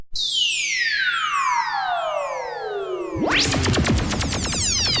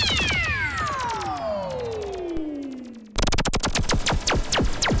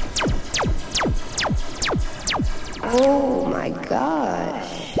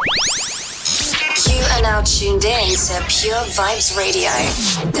gosh. You are now tuned in to Pure Vibes Radio,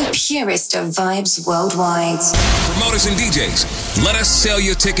 the purest of vibes worldwide. Promoters and DJs, let us sell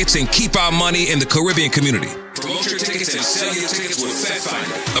your tickets and keep our money in the Caribbean community. Promote your tickets and sell your tickets with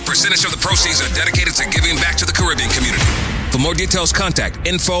FetFinder. A percentage of the proceeds are dedicated to giving back to the Caribbean community. For more details, contact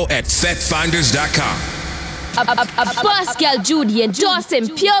info@fetfinders.com. Pascal, Judy, and Dawson,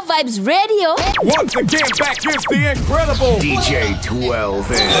 Pure Vibes Radio. Once again, back is the incredible DJ 12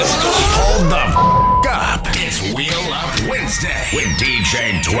 inch. Hold the up. It's Wheel Up Wednesday with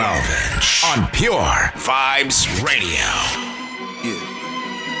DJ 12 inch on Pure Vibes Radio.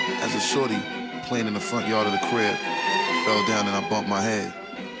 Yeah, as a shorty playing in the front yard of the crib, fell down and I bumped my head.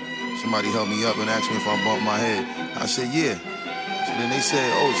 Somebody helped me up and asked me if I bumped my head. I said, yeah. So then they said,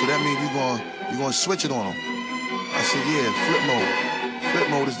 oh, so that means you're gonna switch it on them. I said, yeah, flip mode. Flip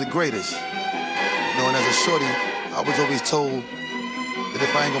mode is the greatest. You know, and as a shorty, I was always told that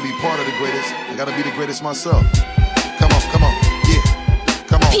if I ain't gonna be part of the greatest, I gotta be the greatest myself. Come on, yeah,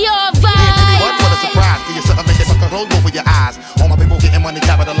 come on. Pure Vibes! What a surprise, give you something, make it sucker close both of your eyes. All my people getting money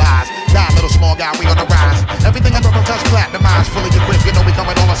capitalized. Die, little small guy, we on the rise. Everything I drop on touch platinumized, fully equipped, you know we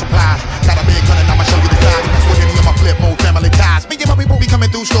coming all our supplies. Got a big gun and I'ma show you the size. That's what any of my flip mode family ties. Me and my people be coming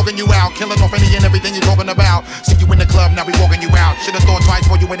through, stalking you out, killing off any and everything you're talking about. See you in the club, now we walking you out. Should've thought twice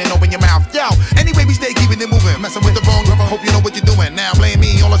before you went and open your mouth. Yo, anyway we stay keeping it moving, messing with the wrong rubber. Hope you know what you're doing. Now blame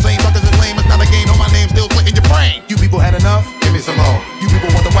me, all the same fuckers is lame. It's not a game, no my name's still split in your brain. You people had enough? Give me some more. You people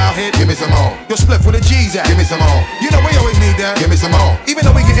want the wild hit? Give me some more. Your split for the G's at? Give me some more. You know we always need that. Give me some more. Even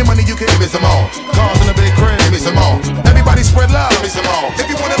though we getting money, you can give me some more. Cars in a big crib. Give me some more. Everybody spread love. Give me some more. If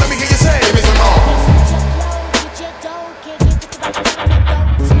you wanna let me hear you say, give me some more.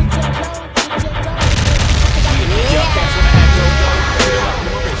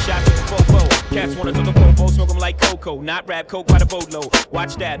 Cats wanna do the popo, smoke them like cocoa. Not rap coke by the boatload.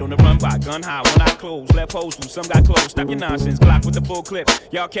 Watch that on the run by, gun high, one eye closed. Left hose loose, some got closed. Stop your nonsense, Glock with the full clip.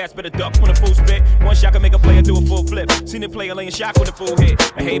 Y'all cats better duck when a full spit. One shot can make a player do a full flip. Seen a player laying shock with a full hit.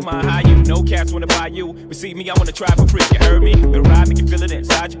 I hate my high you, no cats wanna buy you. Receive me, I wanna try for free. You heard me? We'll ride, make you feel it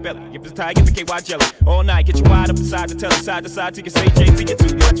inside your belly. If it's tight, get the KY jelly. All night, get you wide up inside the telly, side to side till you say JP, you're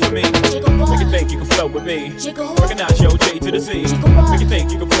too much for me. Make you think you can flow with me. Recognize yo J to the C. Make you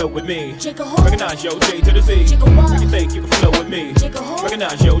think you can flow with me. Recognize yo J to the Z. Make you think you can flow with me.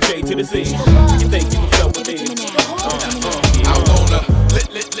 Recognize yo J to the Z. Make you think you can flow with me. I wanna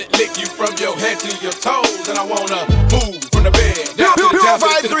lick you from your head to your toes, and I wanna move from the bed down to the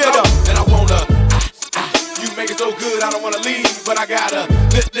floor, and I wanna you make it so good I don't wanna leave, but I gotta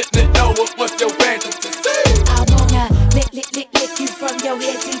know what's your fantasy. I wanna lick you from your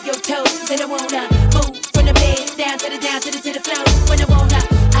head to your toes, and I wanna move from the bed down to the floor, when I wanna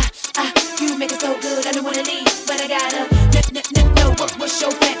you make it so good, I don't wanna leave, but I gotta know what's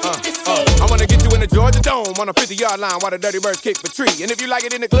your fantasy. I wanna get you in the Georgia Dome on a 50-yard line while the Dirty Birds kick the tree. And if you like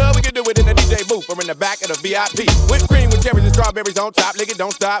it in the club, we can do it in the DJ booth or in the back of the VIP. Whipped cream with cherries and strawberries on top, lick it,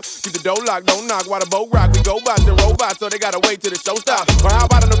 don't stop. Keep the dough locked, don't knock while the boat rock. We go bots and robots, so they gotta wait till the show stops. Or how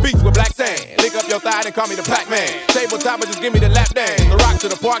about on the beach with black sand? Lick up your thigh and call me the Pac-Man. Tabletop and just give me the lap dance. The rock to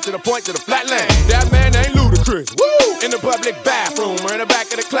the park, to the point, to the flatland. That man ain't ludicrous. Woo! In the public bathroom or in the back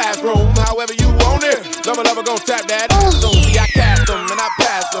of the classroom, however you want it. Lover gon' tap that. So see, I cast them and I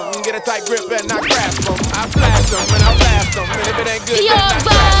pass them. Get a tight grip and I grasp them. I flash them and I blast them. And if it ain't good, then I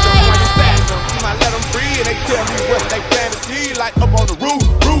trash them. Why you stash them? I let them free and they tell me what they fantasy. Like up on the roof.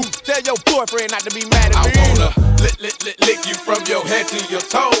 Tell your boyfriend not to be mad at me. I wanna lick you from your head to your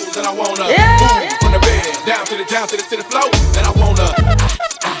toes, and I wanna move from the bed down to the floor, and I wanna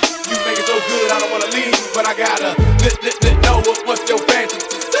you make it so good I don't wanna leave, but I gotta know what's your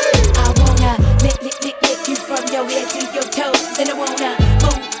fantasy. I wanna lick you from your head to your toes, and I wanna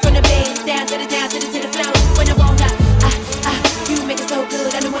move from the bed down to the floor, when I wanna you make it so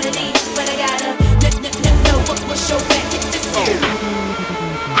good I don't wanna leave, but I gotta know what's your fantasy.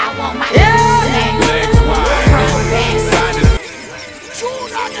 I want my legs wide, front back, side to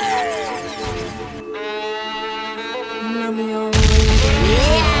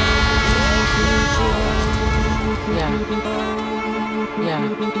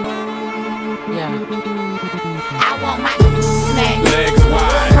yeah. I want my smack, legs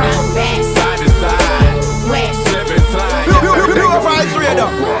wide, front back, side to side, west, slip and slide.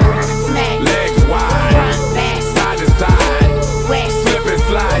 Smack, legs wide, front back, side to side, west, slip and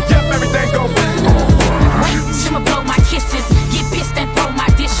slide. Yep, everything gon' be. I'ma blow my kisses, get pissed and throw my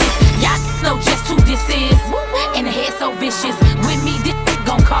dishes. Y'all know just who this is, and the head so vicious. With me, this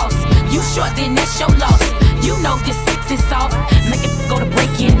gon' cost. You short, then that's your loss. You know this is soft. Make it go to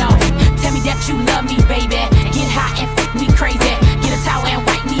breaking.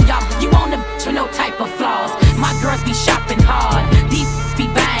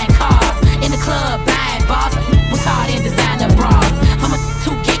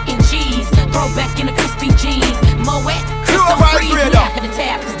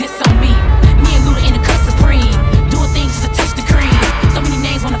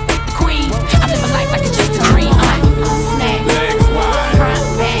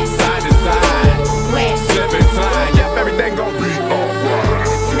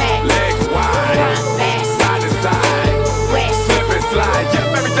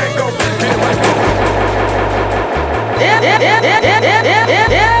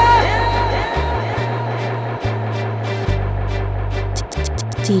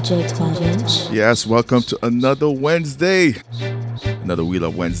 DJ 12-inch. Yes, welcome to another Wednesday. Another We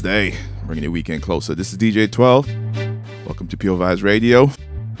Love Wednesday. Bringing your weekend closer. This is DJ 12. Welcome to Pure Vibes Radio.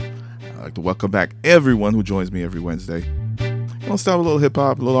 I'd like to welcome back everyone who joins me every Wednesday. I'll start with a little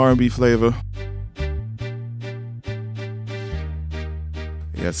hip-hop, a little R&B flavor.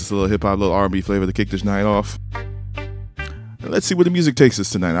 Yes, it's a little hip-hop, a little R&B flavor to kick this night off. Now let's see where the music takes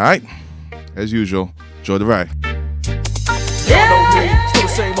us tonight, all right? As usual, enjoy the ride. Still the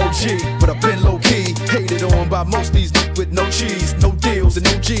same OG, but I've been low-key. Hated on by most these with no cheese, no deals and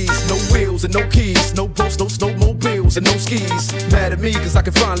no G's, no wheels and no keys, no boats, no snowmobiles and no skis. Mad at me cause I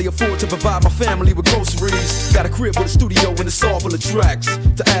can finally afford to provide my family with groceries. Got a crib with a studio and it's all full of tracks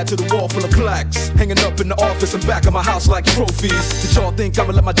to add to the wall full of plaques. Hanging up in the office and back of my house like trophies. Did y'all think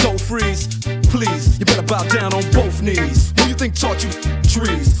I'ma let my dough freeze? Please, you better bow down on both knees. Who you think taught you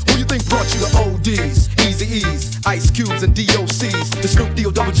trees? Who you think brought you the ODs, Easy-E's, Ice Cubes and DOCs, the Snoop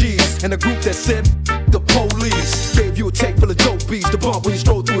Deal Double G's, and the group that said the police gave you a tape full of dope beats to bump when you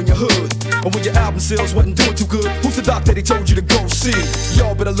stroll through in your hood. And when your album sales wasn't doing too good, who's the doc that he told you to go see?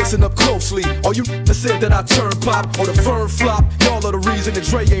 Y'all better listen up closely. All you that said that I turn pop or the firm flop, y'all are the reason that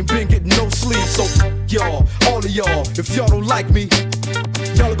Dre ain't been getting no sleep. So y'all, all of y'all, if y'all don't like me,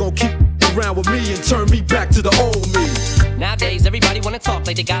 y'all are gonna keep around with me and turn me back to the old me. Nowadays, everybody wanna talk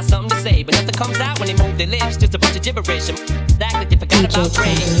like they got something to say, but nothing comes out when they move their lips, just a bunch of gibberish. Act like they forgot about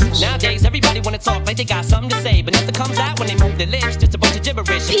Dre. Nowadays, everybody wanna talk like they got something to say, but nothing comes out when they move their lips, just a bunch of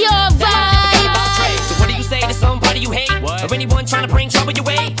gibberish. Pure vibes. So what do you say to somebody you hate? What? Or anyone trying to bring trouble your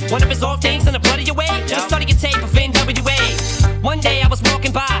way? One of his old things in the blood of your way? Just study your tape of NWA. One day I was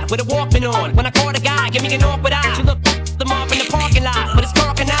walking by with a Walkman on, when I caught a guy, give me an awkward eye. You look them up in the parking lot, but it's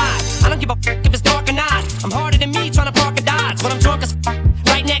dark and I don't give a f if it's dark or not. I'm harder than me trying to park a Dodge, but I'm drunk as f.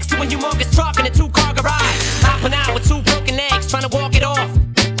 Right next to a humongous truck in a 2-car garage. Hopping out with 2 broken legs, trying to walk it off.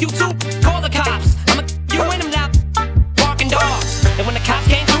 You two, call the cops. I'm a you and them now, barking dogs. And when the cops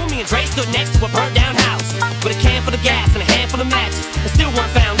came through, me and Dre stood next to a burnt down house with a can full of gas and a handful of matches, and still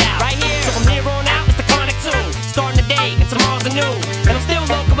weren't found out. Right here, so from here on out, it's the Chronic 2. Starting the day, and tomorrow's a new. And I'm still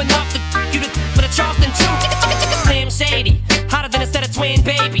local enough to you to for the Charleston Chew. Slim Shady, hotter than a set of twin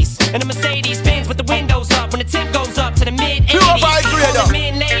babies. And the Mercedes Benz with the windows up when the tip goes up to the mid-80s. All the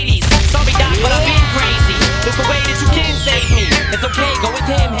men ladies, sorry Doc, but I've been crazy. There's no way that you can save me. It's okay, go with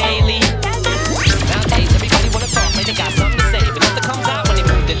him, Haley. Nowadays, everybody wanna talk like they got something to say, but nothing comes out when they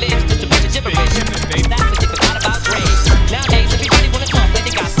move their lips, just a bunch of gibberish. That's what they forgot about Dre. Nowadays, everybody wanna talk like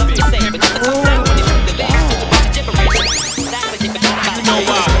they got something to say, but nothing comes out when they move their lips, just a bunch of gibberish. That's what they forgot about Dre. You know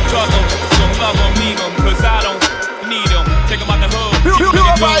why? Love them, so love them, need them, cause I don't need them. Take them out the hood,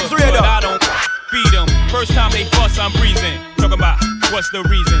 Pure Vibes Radio. but I don't beat them. First time they fuss, I'm breathing. Talking about what's the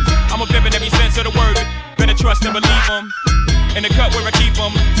reasons. I'm a pimpin' every sense of the word. Better trust and believe them. In the cut where I keep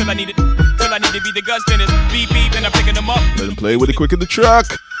them till I need to be the guts. Then it's beep beep and I'm picking them up. Let him play with it quick in the truck.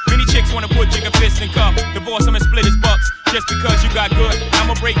 Many chicks wanna put chicken fists in cup. Divorce them and split his bucks. Just because you got good,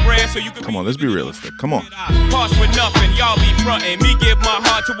 I'ma break bread so you can. Come on, let's be realistic. Come on. Pass with nothing, y'all be frontin'. Me give my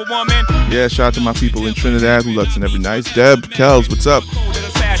heart to a woman. Yeah, shout out to my people in Trinidad who listen every night. Deb, Kels, what's up?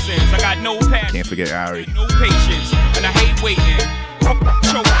 I got no passion. Can't forget Ari. No patience, and I hate waiting.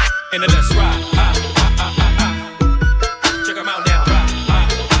 Choke, and then let's ride. Check 'em out now.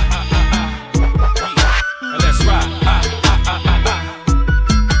 And let's ride.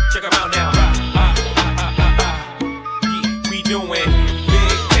 Check 'em out now. We doing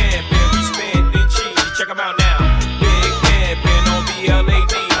big pimpin', we spending cheese. Check 'em out now. Big pimpin' on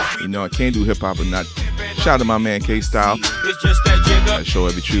BLAD. You know I can't do hip hop and not shout out to my man K Style. It's just that jigger. I show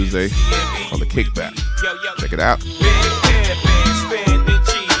every Tuesday called the Kickback. Check it out. Big pimpin', spending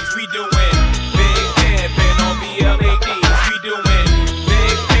cheese. We doing big pimpin' on BLADs. We doing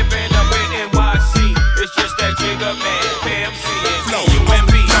big pimpin' up in NYC. It's just that jigger man, PMC and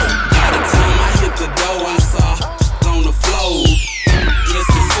CUMB. By the time I hit the door, I saw on the floor.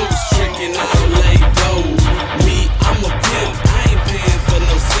 Mr. Suits tricking out lay dough. Me, I'm a pimp. I ain't paying for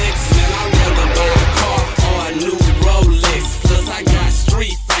no sex, man. I'd rather buy a car or a new Rolex. Cause I got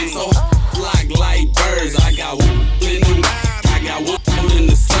street fame, so flock like birds. I got one in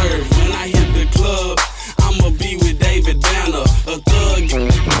the serve. When I hit the club, I'ma be with David Banner, a thug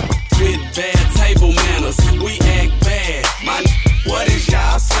with bad table manners. We act bad, what is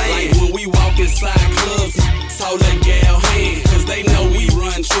y'all saying? Like when we walk inside clubs, hold a gal hand, cause they know we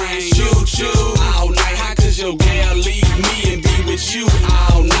run trains. Shoot all night. How could your gal leave me and be with you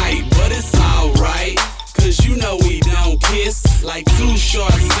all night? But it's alright, cause you know we don't kiss. Like Too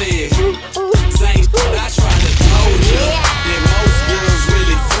Short said, same shit I try to told you. That most girls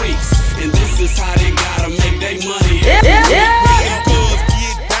really freaks, and this is how they gotta make their money. Yeah.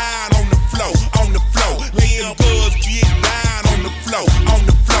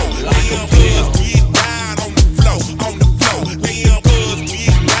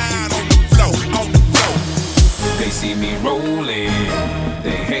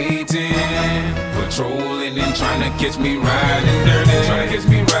 patrolling and trying to catch me riding dirty. Trying to catch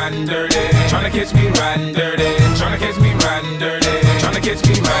me riding dirty. Trying to catch me riding dirty. Trying to catch me riding dirty. Trying to catch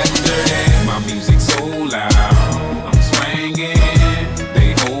me riding dirty. My music's so loud, I'm swinging.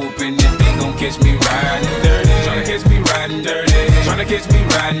 They hoping that they gon' catch me riding dirty. Trying to catch me riding dirty. Trying to catch me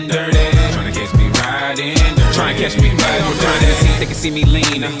riding dirty. Trying to catch me riding dirty. Trying to catch me riding dirty. They can see me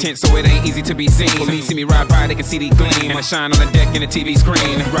lean, tense so it ain't easy to be seen. For me, see me ride by, they can see the gleam. And I shine on the deck in the TV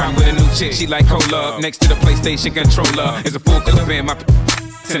screen. Ride with a new chick, she like cola. Next to the PlayStation controller is a full clip in my.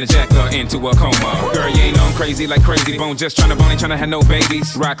 Send a jacker into a coma. Girl, you ain't known crazy like Crazy Bone. Just tryna bone, ain't tryna have no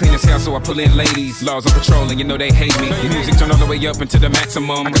babies. Ride clean as hell, so I pull in ladies. Laws on patrol, and you know they hate me. Music turn all the way up into the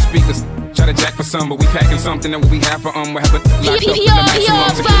maximum. I got speakers, try to jack for some, but we packing something that we have for we have it locked up in the maximum.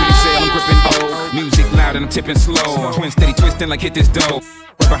 Security said I'm gripping old. Music loud and I'm tipping slow. Twin steady twisting like hit this dough.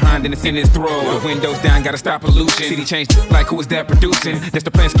 Right behind and it's in his throat. The windows down, gotta stop pollution. City changed like who is that producing? That's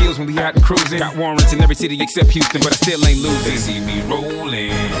the plan skills when we out and cruising. Got warrants in every city except Houston, but I still ain't losing. They see me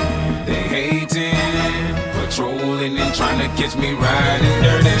rolling, they hating, patrolling and trying to catch me riding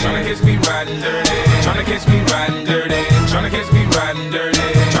dirty. Trying to catch me riding dirty. Trying to catch me riding dirty. Trying to catch me riding dirty.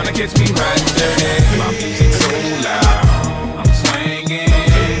 Trying to catch me riding dirty. My music's so loud, I'm swinging.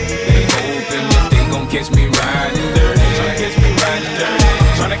 They hoping that they gon' catch me riding dirty. Trying to catch me riding dirty.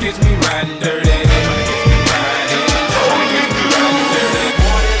 Tryna catch me riding dirty. Tryna catch me riding. Tryna catch me riding dirty.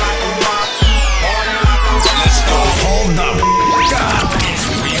 Let's go. Hold up. It's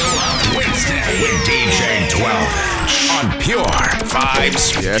Wheel Up Wednesday with DJ 12 on Pure Vibes.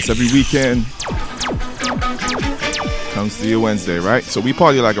 Yes, every weekend comes to your Wednesday, right? So we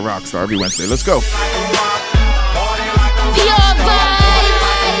party like a rock star every Wednesday. Let's go. Pure Vibes.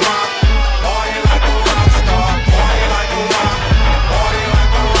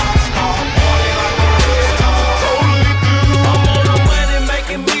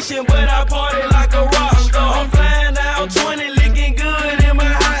 But I party like a rock star. I'm flying out 20, looking good in my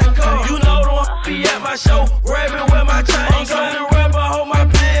hot car. You know don't be at my show, rapping with my chain. I'm trying to rap, I hold my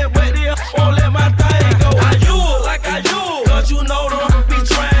pad, but they won't let my thing go. I you like I you, cause you know don't be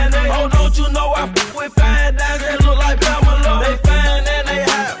trying that. Oh, don't you know I f with fine dimes that look like Pamela. They fine and they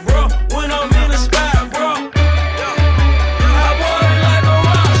hot, bro, when I'm in the spot, bro. I party like a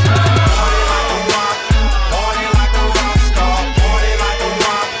rock star. Party like a rock star.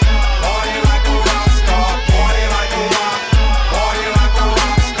 Party like a rock star.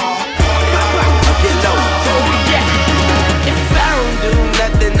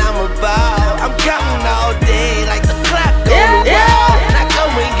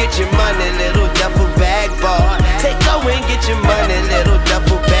 Your money, little duffel bag boy. Take go and get your money, little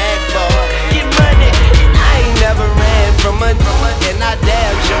duffel bag boy. Get money. I ain't never ran from money, and I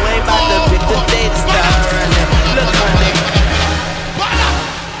damn sure ain't about to pick the day to start running. Look, honey.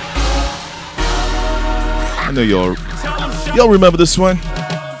 I know y'all remember this one.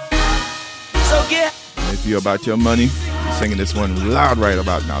 So get. If you're about your money, I'm singing this one loud right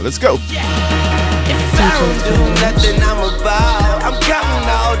about now. Let's go. If I don't do nothing, I'm about. I'm counting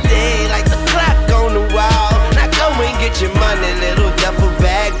all day like the clock on the wall. Now go and get your money, little duffel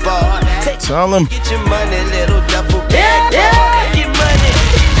bag boy. Tell them. Get your money, little duffel bag boy. Get money.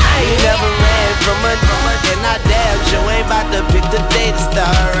 I ain't never ran from money, and I damn sure ain't about to pick the day to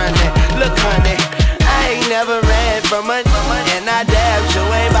start running. Look, honey, I ain't never ran from money, and I damn sure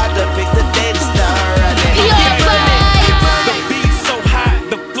ain't about to pick the day to start running. Get money. The beat's so hot,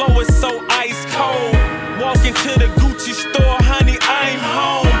 the flow is so ice cold. Walk into the Gucci store, honey, I'm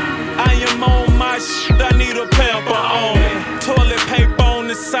home. I am on my shit, I need a pamper on me. Toilet paper on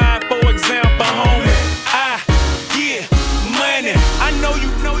the side, for example, homie. I get money. I know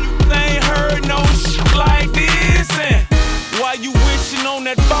you ain't heard no shit like this. And while you wishing on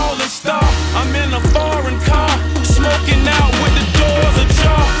that falling star, I'm in a foreign car, smoking out with the doors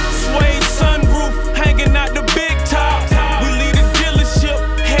ajar. Suede sunroof, hanging out the big top. We leave the dealership,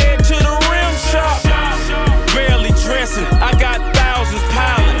 head to the rim shop. Barely dressing, I got thousands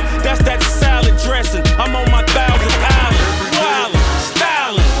piling. That's that salad dressing. I'm on my 1,000 island. Wildin',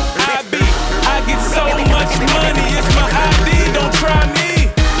 styling. I get so much money, it's my ID. Don't try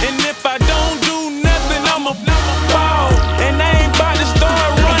me. And if I don't do nothing, I'm a ball. And I ain't about to start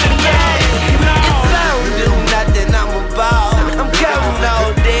running now. No. If I don't do nothing, I'm a ball. I'm counting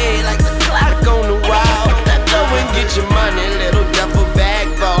all day like the clock on the wall. Now go and get your money, little duffel bag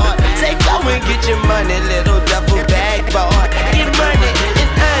boy. Say go and get your money, little duffel bag boy. Get money,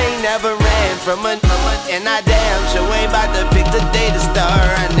 and I ain't never ran from money, and I damn sure ain't about to pick the day to start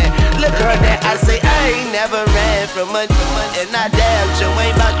running. Look, honey, I say I ain't never ran from money, and I damn sure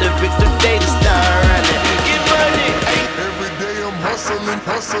ain't about to pick the day to start running. Get money. Every day I'm hustling. hustling,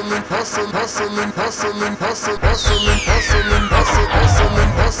 hustling, hustling, hustling, hustling, hustling, hustling, hustling,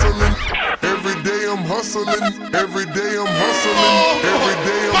 hustling, hustling. Every day I'm hustling, every day I'm hustling, every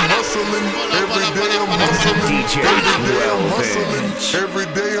day I'm hustling, every day I'm hustling, every day I'm hustling, every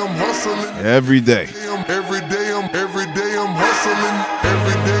day I'm hustling, every day. Every day I'm hustling, every day I'm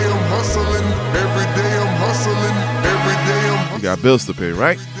hustling, every day I'm hustling, every day I'm. You got bills to pay,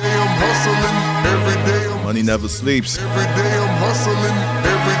 right? Every day I'm hustling, every day I'm. Money never sleeps. Every day I'm hustling,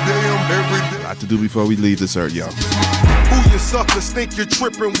 every day I'm every day. A lot to do before we leave this earth, yo. Who you suckers think you're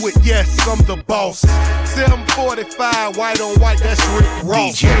tripping with? Yes, I'm the boss. 745, white on white, that's Rick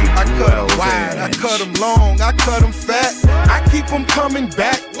Ross. I cut them wide, I cut them long, I cut them fat. I keep them coming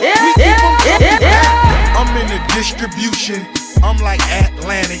back. We keep them coming back. I'm in the distribution. I'm like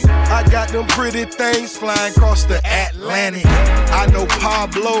Atlantic. I got them pretty things flying across the Atlantic. I know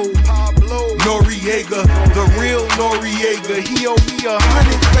Pablo Noriega, the real Noriega. He owe me 100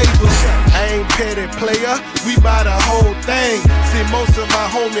 favors. I ain't petty player, we buy the whole thing. See, most of my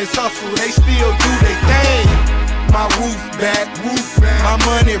homies hustle, they still do their thing. My roof back, my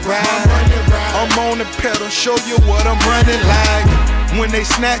money ride. I'm on the pedal, show you what I'm running like. When they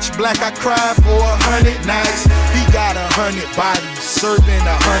snatch black, I cry for 100 nights. He got 100 bodies, serving 100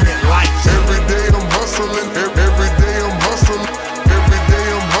 lives. Every day I'm hustling, every day I'm hustling, every day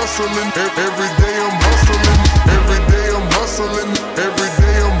I'm hustling, every day I'm hustling, every day I'm hustling, every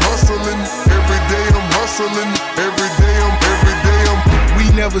day I'm hustling, every day I'm hustling, every day I'm. We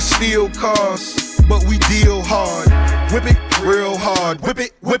never steal cars, but we deal hard. Whip it real hard, whip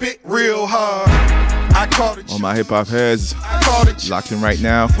it real hard. I caught it. All my hip hop heads locked in right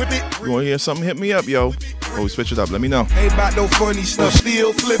now. You want to hear something? Hit me up, yo. Before we switch it up, let me know. Ain't about no funny stuff,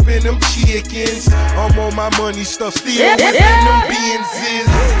 still flipping them chickens. I'm on my money stuff, still whipping them Benzes.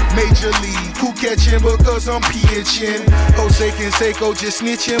 Major League, who catching because I'm pitching? Jose Canseco just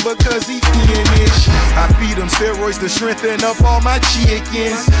snitching because he finished. I feed them steroids to strengthen up all my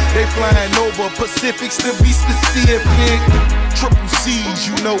chickens. They flying over Pacifics to be specific. Triple C's,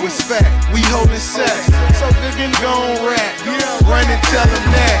 you know it's fact. We holding sacks, so good and gon' rap. Run and tell them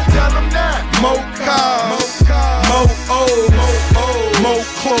that. More cars, more O's, more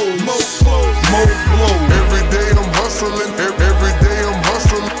clothes, more blows. Every day I'm hustling, every day I'm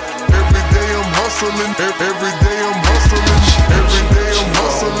hustling, every day I'm hustling, every day I'm hustling, every day I'm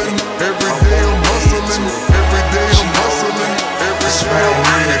hustling, every day I'm hustling, every day I'm hustling, every day I'm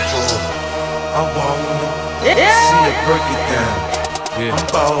hustling. I wanna see it break it down. I'm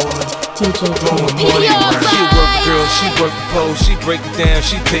ballin'. Blowing money around. She work the girl, she work the pole, she break it down,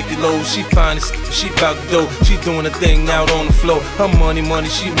 she take it low, she find it, she bout the dough, she doing a thing out on the floor. Her money,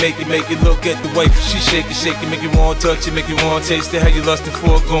 she make it look at the way she shake it, make you want touch it, make you want taste it. How you lustin'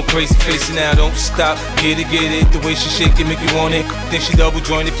 for it, going crazy, facing now, don't stop, get it, the way she shake it, make you want it. Then she double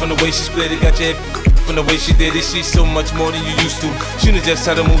jointed from the way she split it, got your head. From the way she did it, she's so much more than you used to. She knows just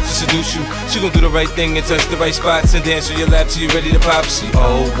how to move to seduce you. She gon' do the right thing and touch the right spots and dance on your lap till you ready to pop. She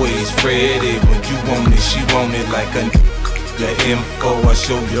always ready when you want it. She want it like a the info I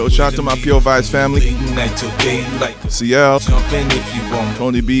show you. Yo, shout out to my Pure Vibes family. CL,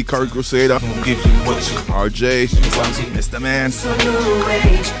 Tony B, Kurt Crusader, RJ, Mr. Man.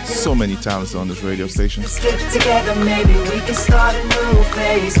 So many talents on this radio station. Let's get together, maybe we can start a new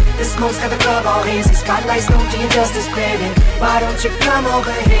phase. The smoke's got the club all hazy. Spotlights don't do you justice, baby. Why don't you come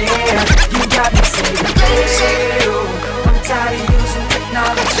over here? You got me saying, hey, I'm tired of using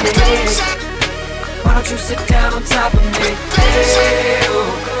technology. Why don't you sit down on top of me? Hey,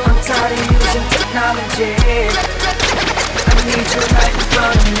 I'm tired of using technology. I need you right in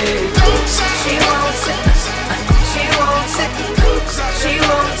front of me. She won't sit, she won't sit, she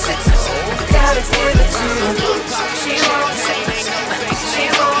won't sit, so I gotta give it to you. She won't sit, she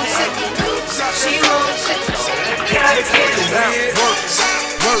won't sit, she won't sit, so I gotta give it to you.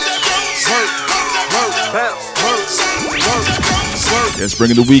 Yes,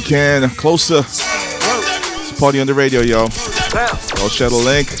 bringing the weekend closer. Party on the radio, yo. I'll share the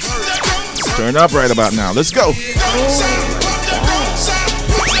link. Turn up right about now. Let's go.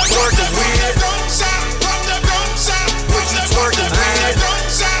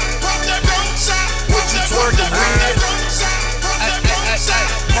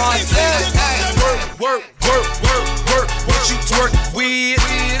 What you twerk with?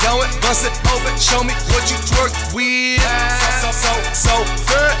 Go it, bust it open. Show me what you twerk with. So,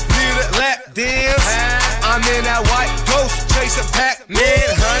 need a lap dance. I'm in that white ghost, chasing Pac-Man,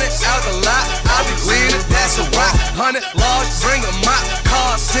 100 out the lot. I be leaning, that's a rock. 100 large, bring a mop.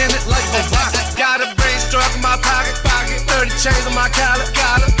 Car send it like a rock. Got a brain struck in my pocket. 30 chains on my collar.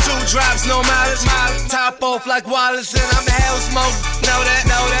 2 drops, no mileage. Top off like Wallace and I'm the hell smoke. Know that.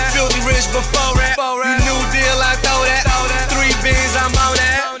 Filthy rich before rap. You new deal, I throw that. 3 beans, I'm on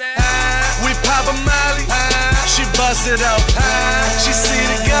that. We pop a Molly. She bust it up. She see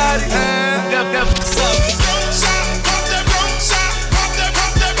the Gotti. What's up?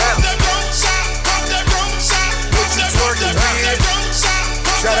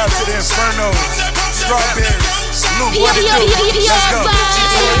 Shout out to the Infernos, Strawberries, Luke, what it do? Let's go.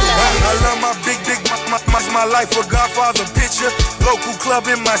 I love my big dick, my life a Godfather picture. Local club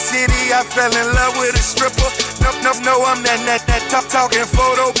in my city, I fell in love with a stripper. No, I'm that talking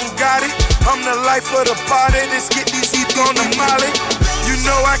photo Bugatti. I'm the life of the party, let's get these heat on the molly. You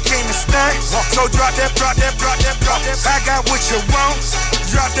know I came to stand, so drop that. I got what you want.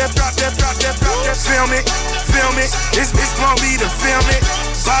 Drop that. Film it. It's gonna be the film it.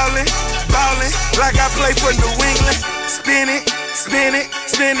 Ballin', like I play for New England. Spin it,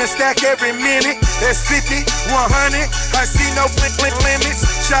 spin a stack every minute. That's 50, 100. I see no limits.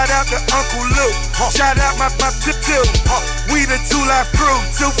 Shout out to Uncle Luke. Shout out my two. We the 2 life crew.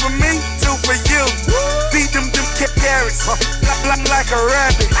 2 for me, 2 for you. Feed them carrots. Like a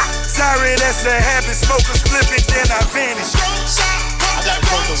rabbit. Sorry, that's a habit. Smoke a split it, then I vanish. I got to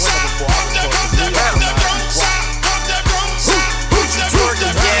close the window before I record the New York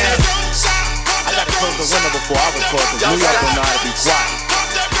I got to close the window before I record the New York will know how to be quiet.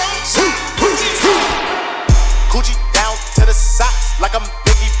 Coochie down to the socks like I'm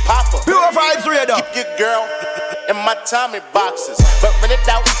Biggie Papa. Pure Vibes Radio. Keep your girl in my Tommy boxes, but rent it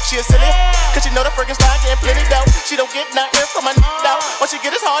out, she a silly. Cause she know the friggin' style getting plenty dough. She don't get nothing from my out. What she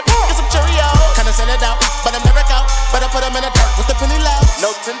get is hard, get some Cheerios. Kinda send it out, but I'm never out. Better put them in the dirt with the penny low.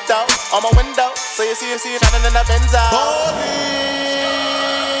 No tint out on my window, so you see it shining in the Benzo.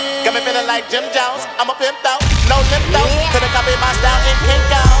 Got me feeling like Jim Jones, I'm a pimp out, no limp out. Couldn't copy my style in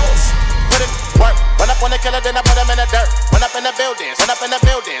Kinko's. Put it work, run up on the killer, then I put him in the dirt. Run up in the buildings.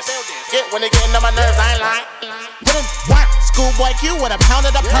 Get when they getting on my nerves, I ain't lying. Put in work, schoolboy Q with a pound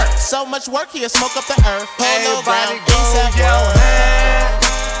of the perk. So much work, he'll smoke up the earth. Polo Brown, ASAP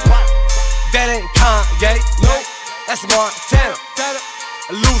That ain't Kanye, nope, that's Montana.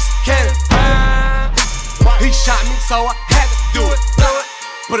 A loose cannon. He shot me, so I had to do it.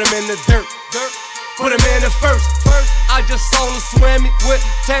 Put him in the dirt. Put him in the first. I just saw her swimming with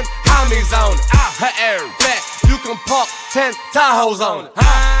 10 homies on it. Her air back, you can park 10 Tahoes on it.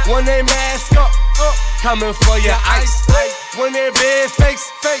 When they mask up, coming for your ice. When they big fakes,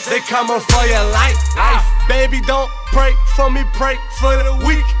 they coming for your life. Baby, don't pray for me, pray for the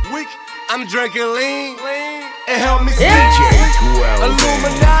weak. I'm drinking lean, it help me see.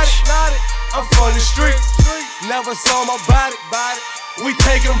 Illuminati, I'm from the streets. Never saw my body. We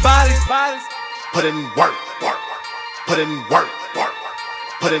taking bodies. Put in work. Put in work.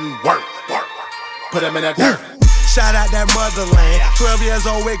 Put in work. Put him in that dirt. Shout out that motherland. 12 years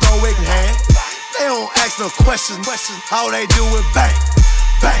old, wake hand. They don't ask no questions. All they do is bang.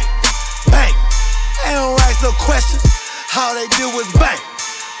 They don't ask no questions. All they do is bang.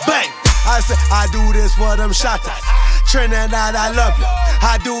 I say, I do this for them shotters. Trinidad, I love you.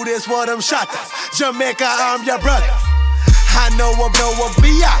 I do this for them shotters. Jamaica, I'm your brother. I know a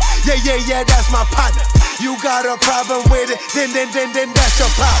B.I. Yeah, that's my partner. You got a problem with it, then that's your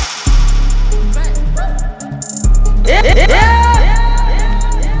problem.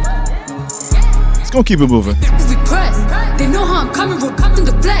 It's gonna keep it moving. We press. They know how I'm coming, we're coming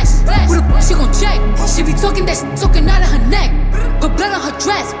the flesh. With a she gon' check. She be talking that shit talking out of her neck. Put blood on her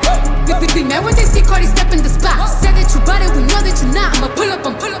dress. Be mad when they see Cardi step in the spot. Said that you bought it, we know that you not. I'ma pull up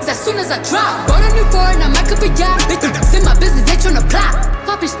as soon as I drop. Bought a new foreign, I'm like a yacht. Bitch, in my business, they tryna plot.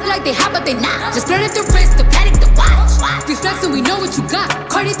 Poppin' shit like they hot, but they not. Just spread at the wrist, the paddock, the watch. We flexin', we know what you got.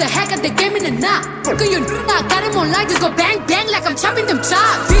 Cardi the heck at the game in the knot. Look at your I got him on line, just go bang, like I'm chopping them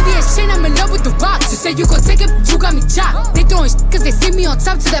chops. VVS chain, I'm in love with the rocks. You say you gon' take it, you got me chopped. They throwin' shit cause they see me on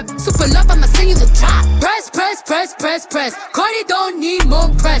top to that super love, I'ma send you the drop. Press. Cardi don't need more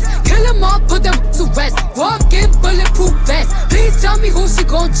press. Kill them all, put them to rest. Walk in bulletproof vest. Please tell me who she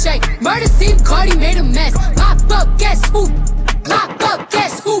gon' check. Murder scene, Cardi made a mess. Pop up, guess who?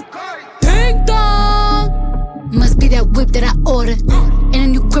 Ding dong. Must be that whip that I ordered. And a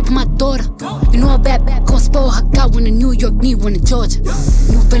new grip on my daughter. You know a bad gon' spoil her. Got one in New York, need one in Georgia.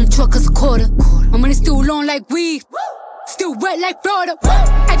 New Bentley truck is a quarter. My money still long like weed. Still wet like Florida.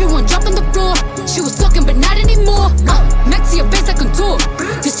 Everyone drop on the floor. She was talking, but not anymore. Next to your face, I contour.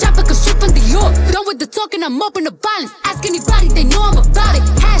 This chopper can strip from the York. Done with the talking, I'm up in the violence. Ask anybody, they know I'm about it.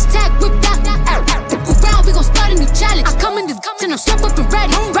 Hashtag whipped out. Go round, we gon' start a new challenge. I come in this and I'm strapped up and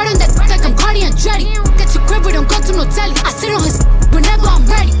ready. Right on that like I'm Cardi and Dreddy. Got your crib, but don't go to no telly. I sit on his whenever I'm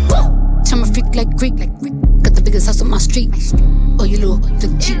ready. I'm a freak like Greek. the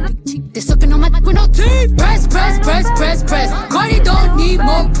Jeep. They sucking on my with no teeth. Press, press, press, press, press. Cardi don't need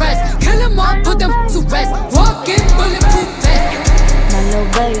more press. Kill them all, put them to rest. Walking bulletproof vest. My little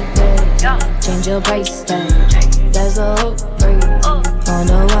baby, change your price tag. There's a hook break on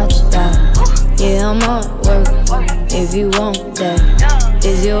the watch that. Yeah, I'm on work. If you want that,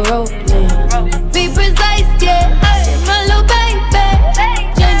 is your rolling? Be precise, yeah. My little baby,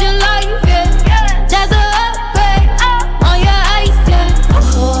 change your life, yeah. There's a upgrade on your ice, yeah.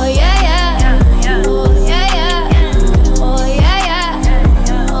 Oh yeah, yeah. Oh yeah, yeah. Oh yeah,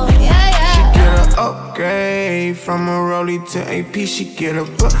 yeah. Oh yeah, yeah. She get an upgrade from a rollie to AP. She get a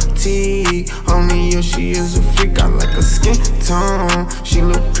boutique. Only you, she is a freak. I like her skin tone. She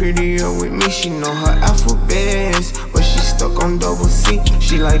look prettier with me. She know her alphabets, but she stuck on double C.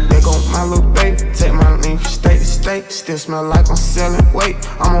 She like that on my little baby. Take my lean from state to state. Still smell like I'm selling weight.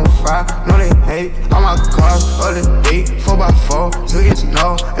 I'm on fire, no they hate. All my cars, other day, 4x4. So you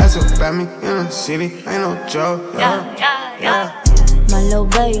know, that's about me in the city. Ain't no joke. Yeah. My little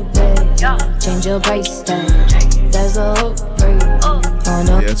baby, change your price tag. There's a hook break on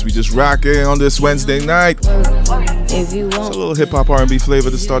the Yes, we just rocking on this Wednesday night. if you It's want. a little hip hop R&B flavor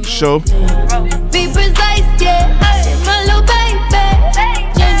to start the show. Be precise, yeah. My little baby,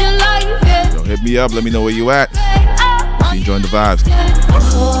 change your life, yeah. Yo, hit me up, let me know where you at. If you enjoying the vibes.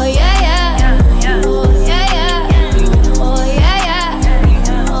 Oh yeah, yeah. Oh yeah, yeah. Oh yeah,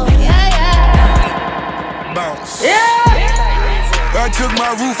 yeah. Oh yeah, yeah. Bounce. I took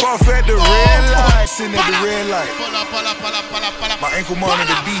my roof off at the red light. Sitting at the red light. My ankle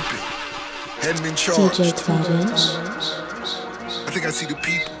monitor beeping. Hadn't been charged. I think I see the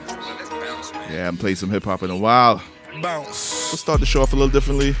people. Yeah, I haven't played some hip hop in a while. Bounce. We'll start the show off a little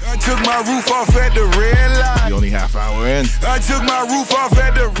differently. I took my roof off at the red light. We only half hour in. I took my roof off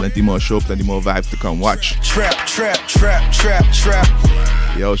at the Plenty more show, plenty more vibes to come. Watch. trap, trap, trap, trap, trap.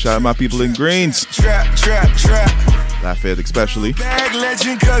 Yo, shout out my people in Greens. Trap, trap, trap. Lafayette especially. Bag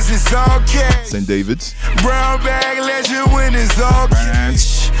legend cause it's all cash. St. David's. Brown bag legend when it's all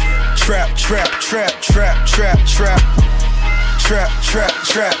cash. Trap, trap, trap, trap, trap, trap. Trap, trap,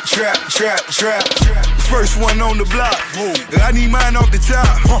 trap, trap, trap, trap. First one on the block. I need mine off the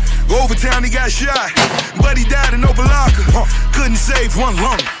top. Over town he got shot, but he died in open locker. Couldn't save one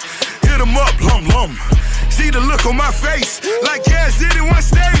lung. Hit him up, lum. See the look on my face, like Cash did in one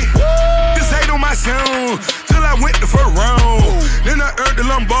state. Just hate on my sound, till I went the first round. Then I earned the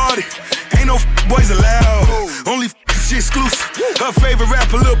Lombardi, ain't no boys allowed. Only shit exclusive, her favorite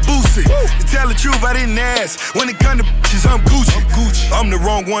rapper Lil Boosie. To tell the truth, I didn't ask. When it come to bitches, I'm Gucci. I'm the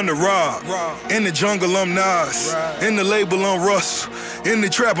wrong one to rob. In the jungle, I'm Nas. In the label, I'm Russ. In the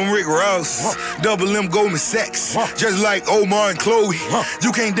trap, I'm Rick Ross. Double M Goldman Sachs, just like Omar and Chloe.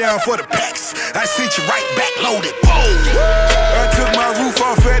 You came down for the packs, I sent you right back loaded. Whoa. I took my roof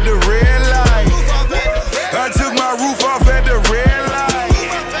off at the red light. I took my roof off at the red light.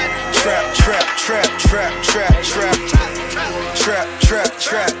 Trap, trap, trap, trap, trap, trap. Trap, trap,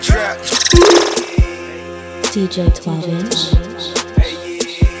 trap, trap. DJ 12-inch.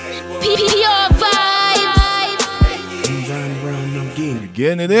 Pure vibes. We're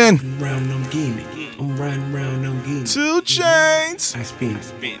getting it in. I'm riding around, I'm getting 2 Chainz. I spin.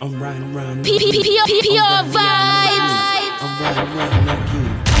 I'm riding around. Pure vibes. I'm riding around, I'm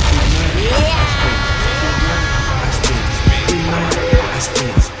getting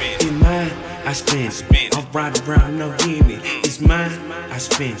I spin. I'm riding around, I'm getting it. It's mine, I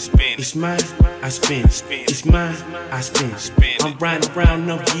spin. It's mine, I spin. It's mine, I spin. I'm riding around,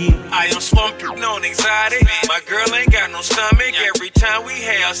 I'm getting it. I am slumped on anxiety. My girl ain't got no stomach. Every time we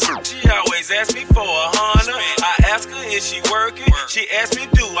have sex, she always asks me for $100. I ask her, is she working? She asks me,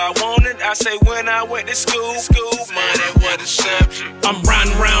 do I want it? I say, when I went to school, money was the subject. I'm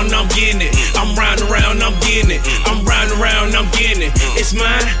riding around, I'm getting it. I'm riding around, I'm getting it. I'm riding around, I'm getting it. It's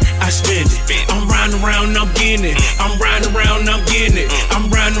mine, I spend it. I'm riding around, I'm getting it. I'm riding around, I'm getting it. I'm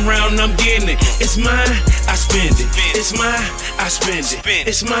riding around, I'm getting it. It's mine, I spend it. It's mine, I spend it.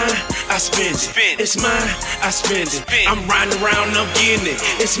 It's mine, I spend it. It's mine, I spend it. I'm riding around, I'm getting it.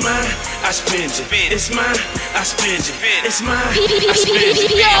 It's mine, I spend it. It's mine, I spend it. It's mine, I spend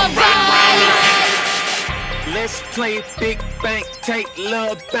it. I'm riding around. Let's play big bank, take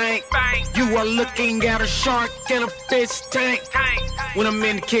love bank. You are looking at a shark in a fish tank. When I'm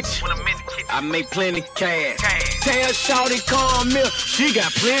in the kitchen, I make plenty cash. Tell Shawty come here, she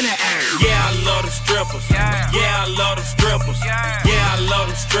got plenty ass. Yeah, I love them strippers. Yeah, I love them strippers. Yeah, I love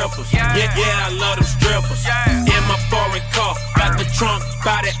them strippers. Yeah, I love them strippers. In my foreign car, got the trunk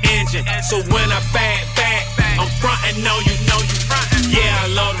by the engine. So when I back, I'm frontin', know you frontin'. Yeah, I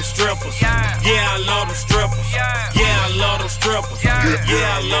love them strippers. Yeah, I love them strippers. Yeah, I love them strippers. strippers.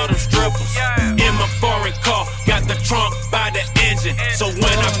 Yeah, I love them strippers. In my foreign car, got the trunk by the engine. So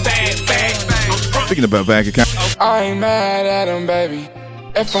when I back, I'm front. Thinking about bank account. I ain't mad at him, baby.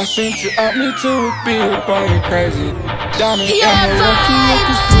 If I sent you out, me too, would be going crazy. Diamond and the lucky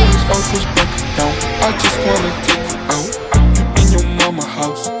niggas, please, Opus bank account. I just wanna take you out. You in your mama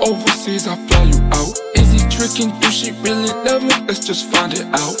house. Overseas, I fly you out. Is he tricking? Do she really love me? Let's just find it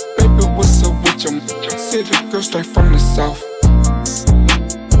out. Baby, what's up with your city girl straight from the south?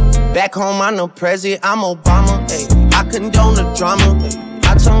 Back home, I'm no president, I'm Obama. Ay. I condone the drama. Ay.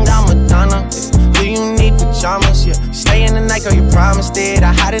 I tongue down Madonna. Ay. Do you need pajamas? Yeah. Stay in the night, girl, you promised it.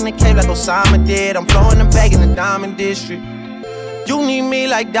 I hide in the cave like Osama did. I'm blowing the bag in the diamond district. You need me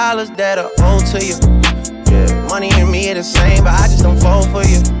like dollars that are owed to you. Yeah, money and me are the same, but I just don't fall for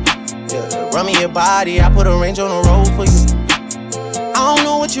you. Yeah, run me your body, I put a range on the road for you. I don't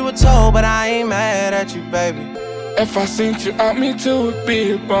know what you were told, but I ain't mad at you, baby. If I sent you out, me too, would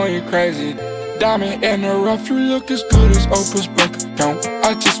be going crazy. Diamond in the rough, you look as good as Oprah's bank account.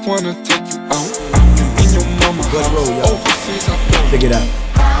 I just wanna take you out. You in your mama house. Overseas, I feel. Check it out.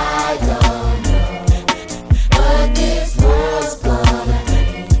 I don't know what this world's gonna be,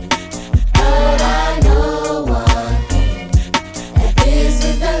 but I know one thing, that this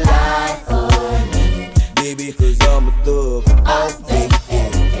is the life for me. Baby, cause I'm a thug. All day,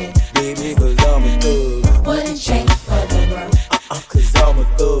 every day. Baby, cause I'm a thug. Wouldn't change for the world. Cause I'm a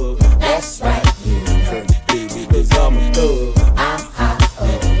thug. That's right, you know. Baby, cause I'm a thug. I'm hot, oh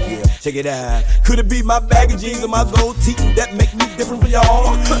yeah. Check it out. Could it be my bag of jeans or my gold teeth that make me different from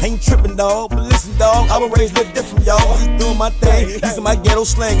y'all? Ain't tripping, dog, but listen, dog, I was raised a little different, y'all. Just doing my thing, using my ghetto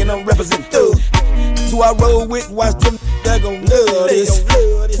slang, and I'm representing thug. So I roll with, watch them, they gon' love this.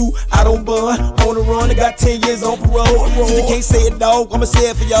 Who I don't bun, on the run, they got 10 years on parole. So you can't say it, dog, I'ma say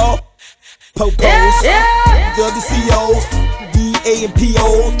it for y'all. Popos, the other COs, DA and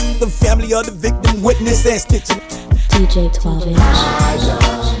POs, the family of the victim, witness and stitching. DJ 12 inch.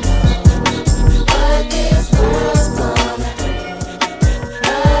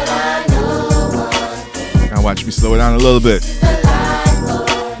 Now watch me slow it down a little bit.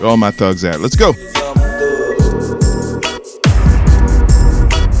 Where all my thugs at? Let's go.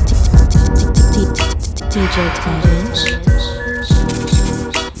 DJ 12 inch.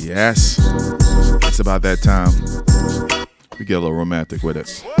 Yes. It's about that time. We get a little romantic with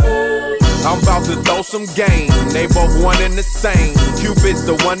it. I'm about to throw some game. They both one and the same. Cupid's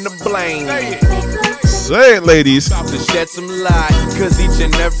the one to blame. Say it, ladies. About to shed some light, cause each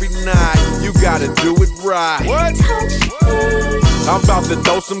and every night you gotta do it right. What? I'm about to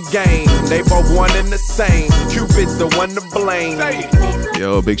throw some game. They both one and the same. Cupid's the one to blame.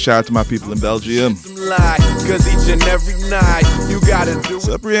 Yo, big shout out to my people in Belgium. Cause each and every night you gotta do it. What's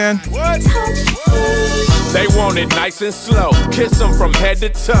up, Brienne? What? They want it nice and slow. Kiss them from head to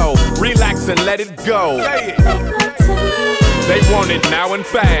toe. Relax and let it go. They want it now and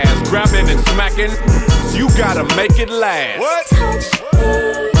fast. Grabbing and smacking. You gotta make it last. What?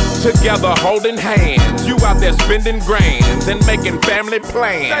 Together holding hands. You out there spending grands and making family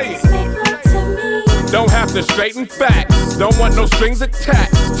plans. Don't have to straighten facts. Don't want no strings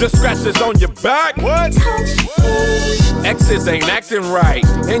attached. Just scratches on your back. What? Exes ain't acting right,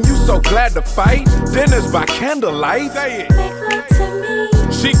 and you so glad to fight. Dinners by candlelight. Say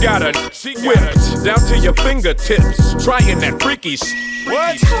it. She got her whipped down to your fingertips, trying that freaky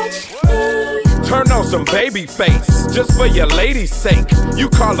What? Turn on some baby face, just for your lady's sake. You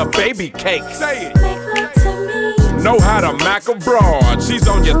call her baby cake. Say it. Know how to mac a broad. She's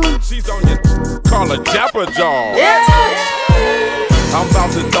on your. Call her Japper Jaw. I'm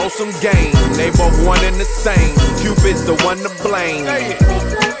about to throw some game. They both one and the same. Cupid's the one to blame.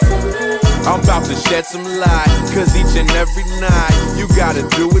 I'm about to shed some light, cause each and every night you gotta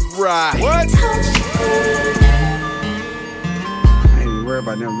do it right. What? I ain't even worried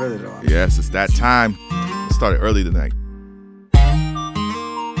about them really though. Yes, it's that time. It started early tonight.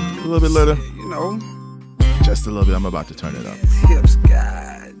 A little bit later. You know. Just a little bit. I'm about to turn it up. Hips,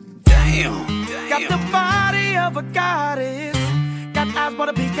 god damn. Got the body of a goddess. Got eyes but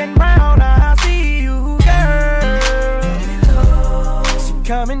a pink and brown. I see you, girl. She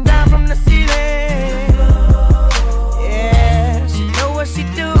coming down from the ceiling. Yeah, she know what she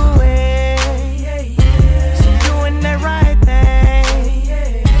doing. She doing the right thing.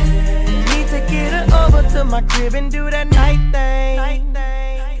 Need to get her over to my crib and do that night thing.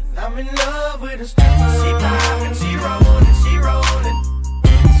 I'm in love with a stripper. She poppin', she rollin', she rollin'.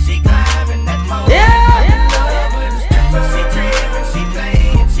 She climbing that pole. I'm in love with a stripper. She trippin', she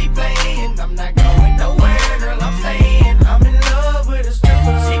playin'. I'm not going nowhere, girl, I'm stayin'. I'm in love with a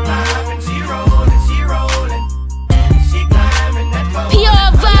stripper. She poppin', she rollin', she rollin'. She climbing.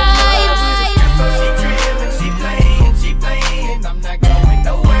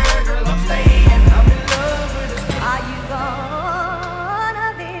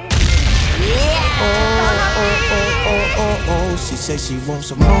 she wants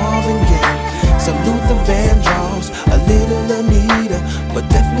some Marvin Gaye, some Luther Vandross, a little Anita, but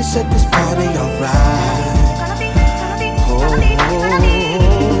definitely set this party off right.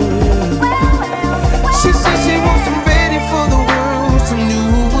 She said she wants some ready for the world, some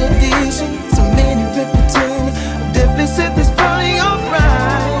new edition, some Lady Riperton. Definitely set this party off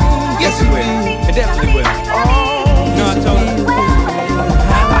right. Yes, it will. It definitely will. No, I told her.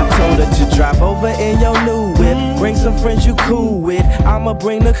 I told her to drop over in your new whip. Bring some friends you cool with. I'ma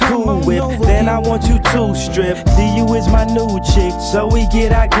bring the cool whip. Then I want you to strip. See you is my new chick, so we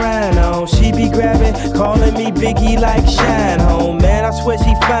get our grind on. She be grabbing, calling me Biggie like Shine Home. Man, I swear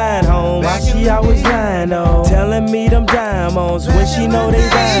she fine home. Why she always lying on? Telling me them diamonds when she know they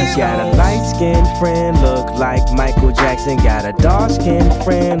rhyme. She got a light-skinned friend, look like Michael Jackson. Got a dark-skinned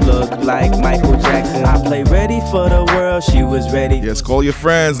friend, look like Michael Jackson. I play ready for the world, she was ready. Yes, call your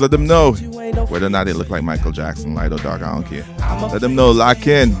friends, let them know whether or not they look like Michael Jackson, light or dark, I don't care. Let them know, lock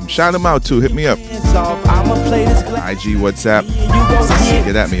in. Shout them out too, hit me up. IG, WhatsApp.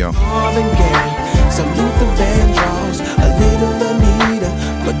 Get at me, yo.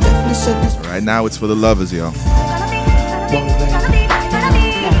 Right now it's for the lovers, yo.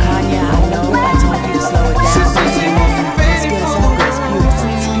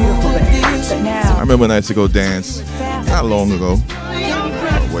 I remember when I used to go dance, not long ago,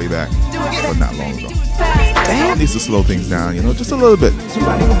 way back, but not long ago. Needs to slow things down, you know, just a little bit. I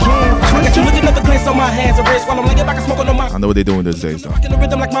know what they're doing these days, though. I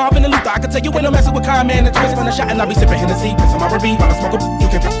can tell you when I'm messing with Carman and twist on the shot, and I'll be sipping Hennessy, piss on my Ruby, while I smoke a you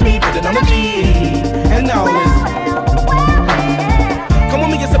can press me, put it on the G, and now listen. Come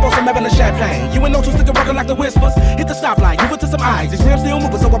with me and sip on some Evan and champagne. You ain't no two sticker rockin' like the whispers. Hit the stoplight, move it to some eyes. These rims still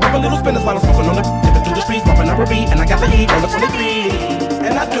moving, so I pop a little spinners while I'm smoking on the dipping through the streets, bumping a Ruby, and I got the heat on the 23,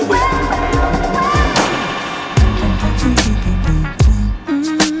 and I do it.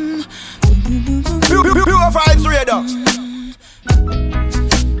 Pure Vibes Radio.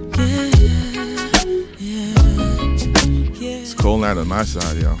 It's cold night on my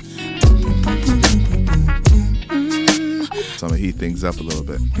side, yo. So I'm gonna heat things up a little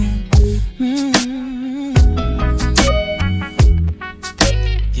bit.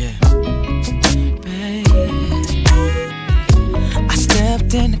 Yeah. I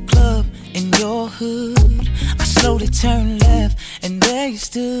stepped in the club in your hood. I slowly turned left and there you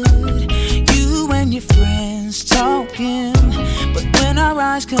stood. You and your friends talking, but when our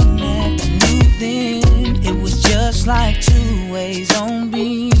eyes connect, I knew then it was just like two ways on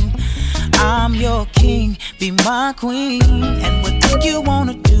beam. I'm your king, be my queen, and what do you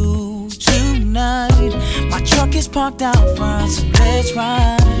wanna do tonight? My truck is parked out front, so let's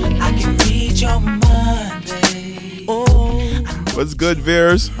ride. I can read your mind, babe. Oh, what's good,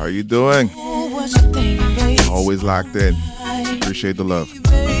 Veers? How you doing? what you thinking, babe? Always locked in. Appreciate the love.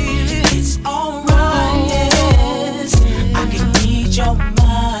 It's alright, yes. I can read your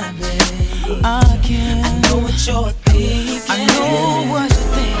mind, babe. I know what you're thinking. I know what you're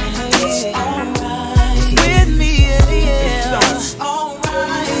thinking. It's alright with me, yeah. It's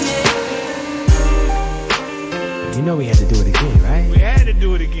alright, yeah. You know we had to do it again, right? We had to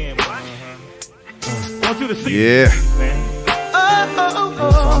do it again, boy. I want you to see it, man. So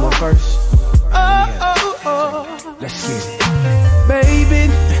I'm on first. Let's get it. Baby,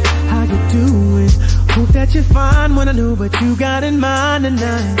 how you doing? Hope that you're fine. Wanna know what you got in mind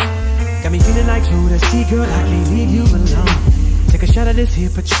tonight. Got me feeling like Jodeci, see, girl, I can't leave you alone. Take a shot of this here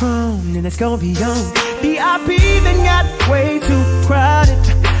Patron, and it's gonna be on. VIP then got way too crowded.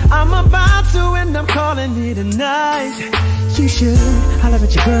 I'm about to, and I'm calling it a night. You should holler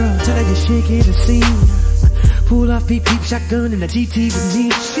at your girl, tell her you're shaking the scene. Pull off peep peep shotgun in the GT with me.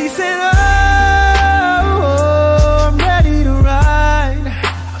 She said, oh, I'm ready to ride.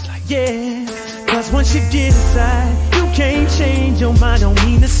 I was like, yeah. Cause once you get inside, you can't change your mind. Don't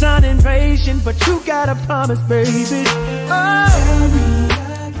mean to sound impatient, but you gotta promise, baby. Oh.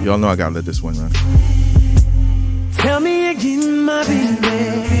 Y'all know I gotta let this one run. Tell me again, my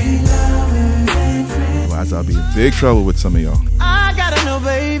baby. Otherwise, I'll be in big trouble with some of y'all. I gotta know,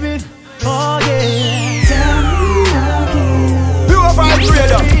 baby. Oh, yeah. Tell me again. Pure Vibes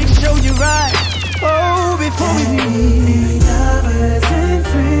Radio. Show you right. Oh, before we meet. Lovers and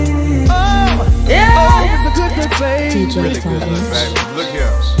friends. Oh, yeah. Oh, it's a good look, baby. Really good look, baby. Look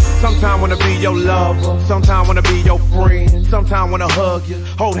here. Sometime wanna be your lover, sometime wanna be your friend, sometime wanna hug you,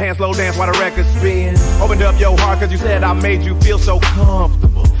 hold hands, slow dance while the record spin. Opened up your heart cause you said I made you feel so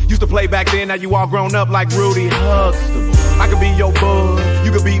comfortable. Used to play back then, now you all grown up like Rudy Huxtable. I could be your bud,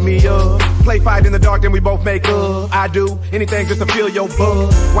 you could beat me up. Play fight in the dark, then we both make up. I do anything just to feel your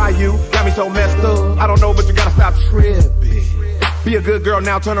buzz. Why you got me so messed up? I don't know, but you gotta stop tripping. Be a good girl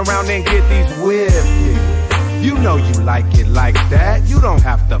now, turn around and get these whips. Yeah. You know you like it like that. You don't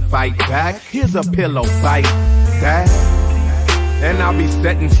have to fight back. Here's a pillow, bite that. And I'll be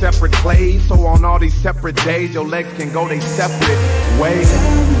setting separate plays, so on all these separate days, your legs can go their separate ways.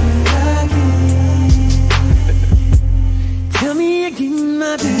 Tell me again,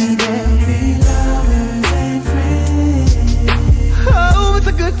 my baby. Lovers and friends. Oh, it's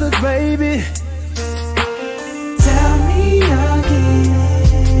a good look, baby. Tell me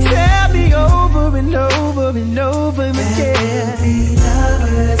again. Tell me over and over and over again. Be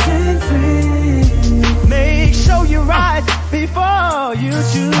lovers and friends. Make sure you're right before you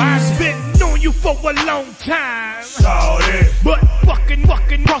choose. I've been knowing you for a long time. Shawty. But fucking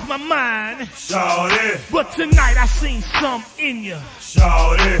cross my mind. Shawty. But tonight I seen something in you.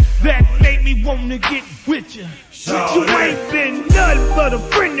 Shawty. That made me wanna get with you. Shawty. You ain't been nothing but a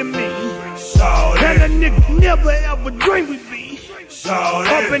friend to me. Shawty. And a nigga never ever dreamed with me. Shawty.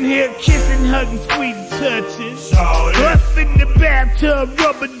 Up in here kissing, hugging, squeezing, touching. Shawty. Up in the bathtub,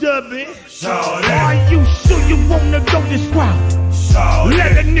 rubber dubbing. Shawty. Are you sure you wanna go this route? Shawty.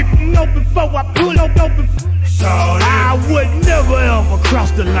 Let a nigga know before I pull up over. Shawty. I would never ever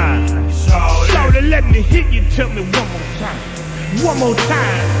cross the line. Shawty. Shawty, let me hit you, tell me one more time. One more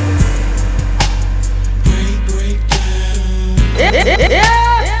time. Break down. Yeah.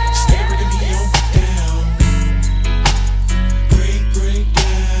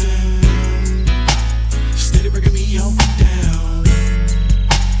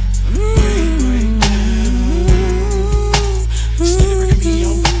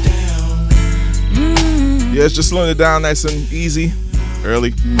 Yeah, it's just slowing it down nice and easy,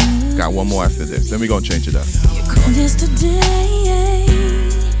 early. Got one more after this. Then we're going to change it up. You called yesterday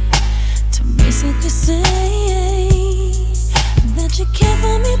to basically say that you care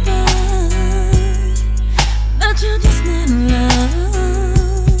for me, but that you're just not in love.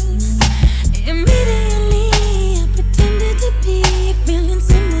 Immediately, I pretended to be feeling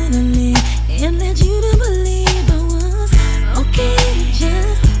similarly and led you to believe I was okay to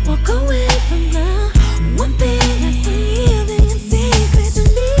just walk away from love. One thing I feel in secret to me.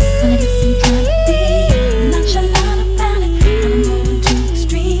 When I get some trying to be nonchalant about it, and I'm moving to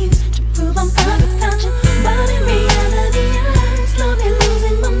extremes to prove I'm fine without you. But in reality, I'm slowly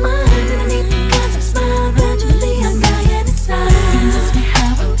losing my mind. And I need the kinds of smile gradually I'm dying inside. And that's me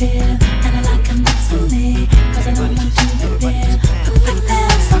how I feel, and I like I'm not so late, 'cause I don't want to be there. The fact that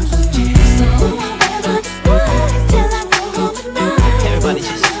I'm so legit, so I'll wear my disguise till I go home at night. Everybody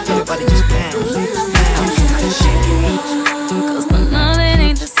just bounce. Cause the loving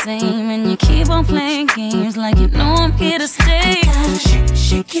ain't the same, and you keep on playing games like you know I'm here to stay.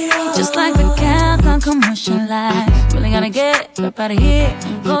 Just like the cow on commercial life, really gotta get up out of here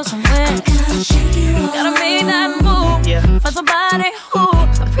and go somewhere. Gotta make that move for somebody who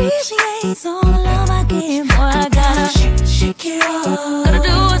appreciates all the love I give. Boy, I gotta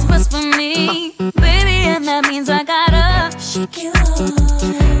do what's best for me, baby, and that means I gotta shake you off.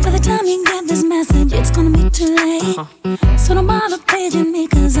 By the time you get this message, it's gonna be too late. So don't bother paging me,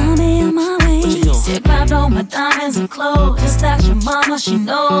 'cause I'll be on my way. See, I grabbed all my diamonds and clothes, just ask your mama, she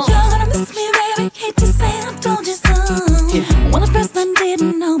knows. You're gonna miss me, baby, hate to say I told you so. Well, at first I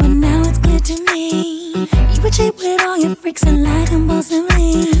didn't know, but now it's clear to me. You were cheap with all your freaks and lied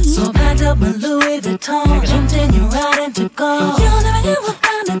compulsively. So I packed up my Louis Vuitton, jumped in your ride and took off. You'll never ever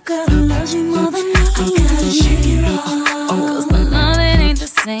find a girl who loves you more than me. I gotta shake it off, 'cause the loving ain't the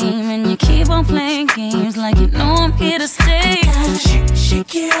same, and you keep on playing games like you know I'm here to stay.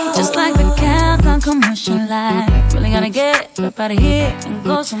 Shake it off. Just like the cow on commercial life, really gotta get up out of here and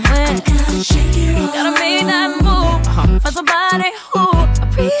go somewhere. Gotta make that move for somebody who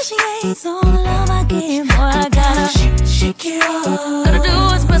appreciates all the love I give. Boy, I gotta shake it off. Gotta do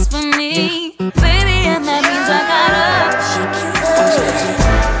what's best for me, baby, and that means I gotta shake it off.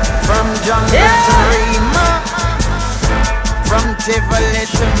 From jungle to Rima, from Tivoli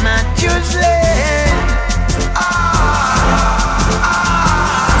to Matthews Lane.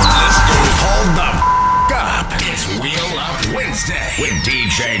 Let's go. Hold the up. It's Wheel Up Wednesday with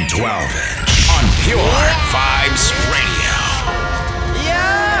DJ 12 on Pure Vibes Radio.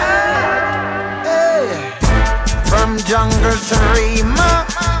 From jungle to Rima,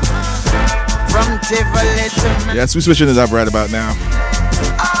 from Tivoli to Yes, we're switching it up right about now.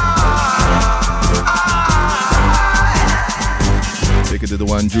 Take it to the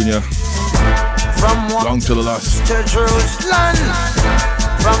one, Junior. From Long to the lost. to Jerusalem,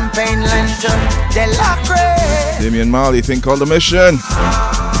 from Painland to Delacre. Damian Marley, thing called The Mission.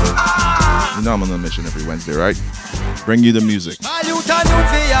 You know I'm on a mission every Wednesday, right? Bring you the music. Are you youth and you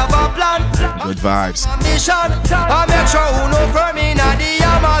fi have a plan. Good vibes. Mission, I make sure who know for me na the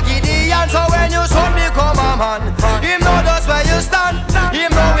Gideon. So when you son become a man, him know just where you stand.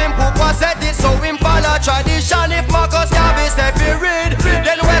 Him know him Papa set it, so him follow tradition. If Marcus Garvey say fi read,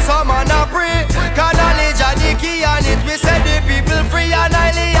 then where some man a pray. Cause knowledge are the key and it we set the people free. And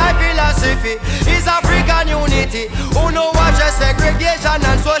highly high philosophy is African unity. Who know what just segregation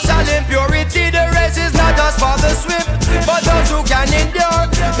and social impurity. The race is not just for the swift, but those who can endure.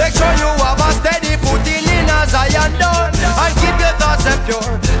 Make sure you have a steady footing in a Zion door. And keep your thoughts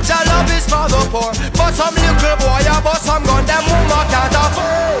pure. Your love is for the poor. But some little boy about some gun them woman can't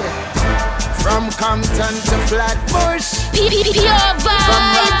afford. From Compton to Flatbush, Pure vibes. from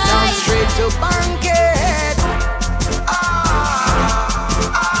Rocktown straight to Bankhead.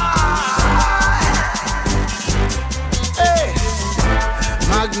 Hey.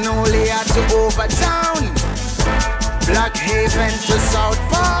 Magnolia to Overtown, Blackhaven to South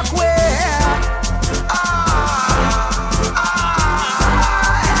Parkway.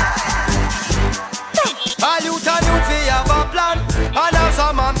 All youth and youth fi have a plan and have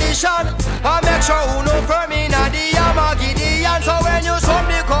some ambition. And make sure who know for me na the Gideon. So when you son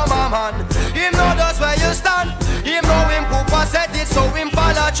become a man, him know just where you stand. Him know him Papa set it, so him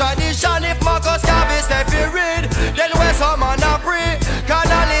follow tradition. If Marcus Garvey say fi read, then where some man a pray. Cause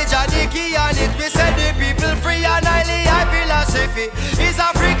knowledge are the key and it we set the people free. And highly high philosophy is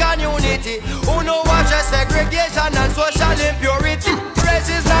African unity. Who know what just segregation and social impurity. Race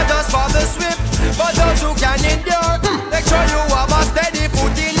is not just for the swift, but those who can endure. Make sure you have a steady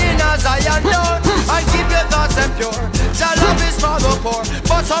footing in a Zion door. And keep your thoughts pure. Your love is for the poor.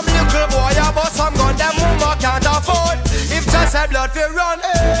 But some little boy about some gun them woman can't afford. If just a blood will run,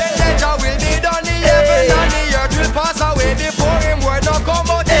 then danger will be done. The heaven and the earth will pass away before him word not come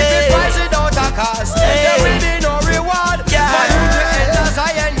out. If it price without a cost, there will be no reward. For you to enter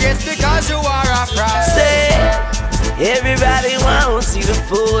Zion gates because you are a fraud. Everybody wants see the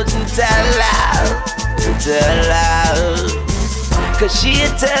fortune tell loud. Cause she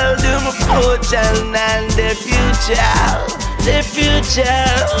tell them a fortune and their future.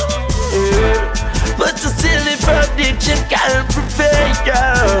 But the silly prediction can't prepare.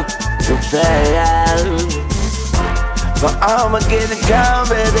 For Armageddon come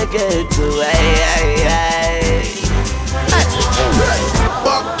better get away.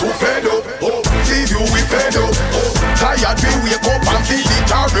 Back to fed up, see you we fed up. Tired we wake up and see the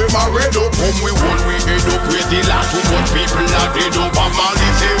tar them a red up. Come we hold we head up with the last too much people are dead up. And Mali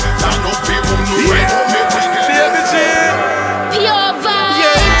say, stand up people no red up. Make we get baby G. Pure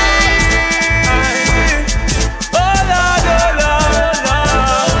vibes.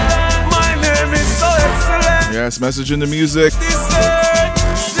 My name is so excellent. Yes, message in the music.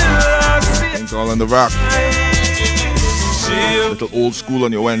 Ain't all in the rock. A little old school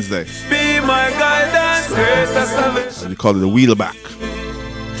on your Wednesday. Be my guidance, greatest of it. You call it a wheelback.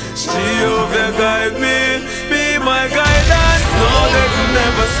 Jehovah guide me, be my guidance. No, they can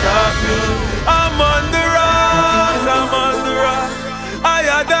never stop me. I'm on the rock.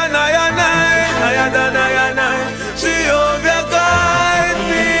 Higher than I. Jehovah guide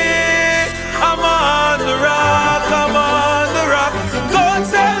me. I'm on the rock. Go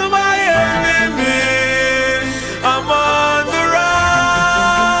tell my enemy I'm on the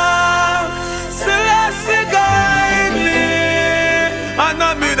rock. Celeste guide me. And I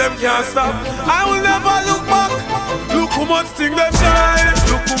me them can't stop. I will never look back. Look how much thing them shine.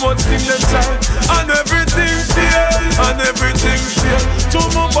 And everything fail. To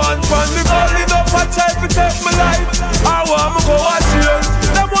my band from the gully up I try to take my life. I want me go a jail.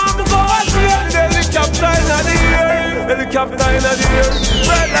 Them want me go a jail. Helicopter in the air.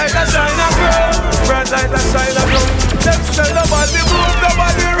 Bright like a China girl. Them say nobody move,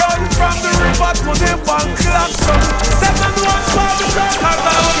 nobody run. From the river to the bank clock. Them don't want to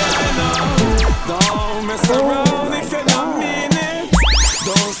don't mess around if you don't mean it.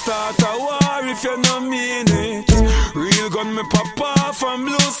 Don't start a war if you don't mean it. Real gun me papa from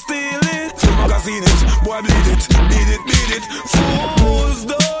blue steal it. Magazine it, boy bleed it. Fools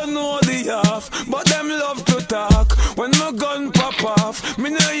don't know the half, but them love to talk. When my gun pop off, me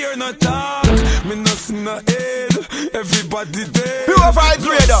no hear no talk. Me no see no head. Everybody dead. Pure vibes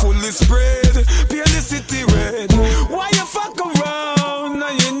radar. Fully spread, paint the city red. Why you fuck around? Now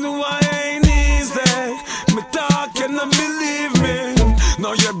you know I ain't easy. Me talk and not believe me.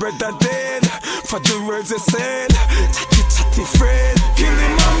 Now your brother dead for the words they said. Chatty Fred, kill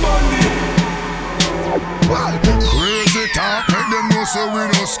him and bunny. Crazy talk, make them know know say we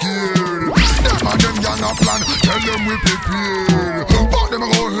no scared. Them and them gang a plan, tell them we prepared. But them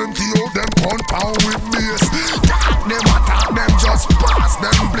go empty out them compound with bass. Talk them attack them, just pass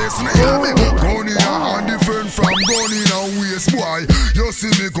them place. Now hear me, gun in your hand different from gun in a waist, boy. You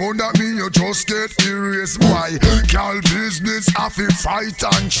see me gun, that mean you just get erased, boy. Girl business, have to fight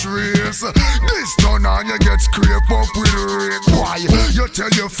and trace. This turn on you get scrape up with rape, boy. You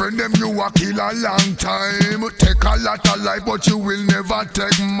tell your friend them you a kill a long time. Take a lot of life, but you will never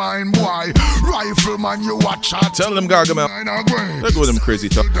take mine, boy. Rifleman, you a chat. Tell them Gargamel. Look at them crazy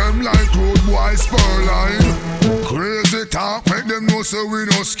talk. Them like road boys spur line. Crazy talk, make them know so we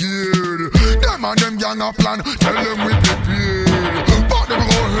no scared. Them and them gang a plan, tell them we prepared. But them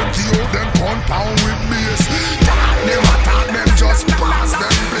go empty out them compound with bass. Talk them attack them, just pass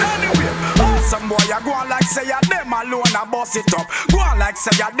them anyway. Some boy a go on like say ya them alone a bust it up. Go on like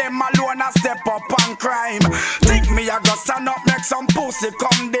say ya them alone a step up on crime. Think me a go stand up, make some pussy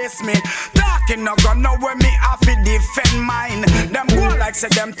come diss me. Talking no go know where me have to defend mine. Them go on like say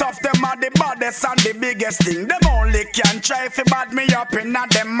them tough, them are the baddest and the biggest thing. Them only can try if bad me up in a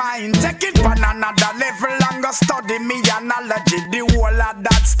them mind. Take it for another level and go study me analogy. The whole of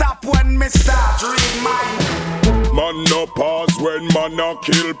that stop when me start read mine. Man no pause when man a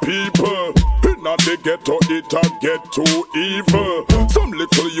kill people. Inna the ghetto it a get too evil. Some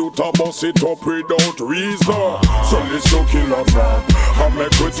little youth a bust it up without reason. So let's go kill a man and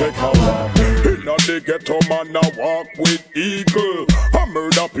make we take a walk. Inna the ghetto man a walk with eagle. I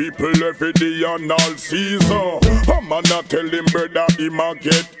murder people every day and all season. A man a tell him brother him a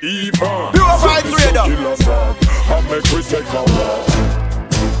get even. So let's go kill a man and make we take a walk.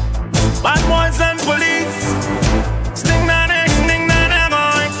 Bad boys and police, sting na ding na na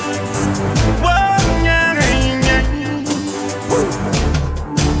boy. Whoa, yeah, yeah.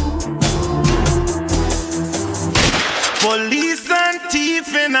 Police and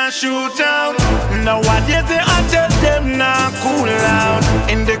thief in a shootout. Nowadays they are tell them not cool out.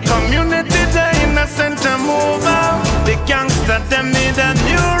 In the community the innocent to move out. The gangster them need a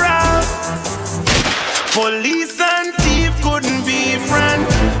new route. Police and thief couldn't be friends.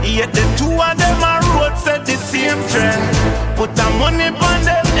 Yet the two of them are road set the same trend. Put the money on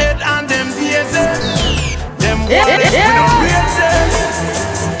them head and them days. Them wallets no reason.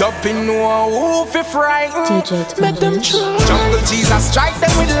 Dumping no who fi frighten. Make them try. Jungle Jesus strike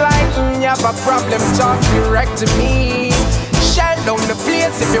them with lightning. You have a problem, talk direct to me. Shell down the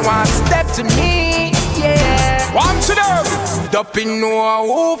place if you want step to me. Yeah. One to them. Dumping no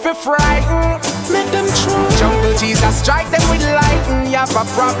who fi frighten. Make them try. Jungle Jesus strike them with lightning. You have a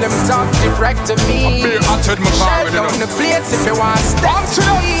problem, talk direct to me. Shell down the place if you want step to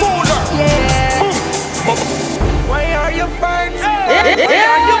me. Yeah. Why are you fighting? Why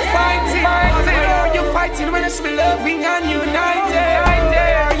are you fighting? Why are you fighting when it's be loving and united? Why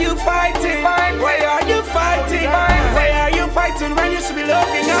are you fighting? Why are you fighting? Why are you fighting when it's be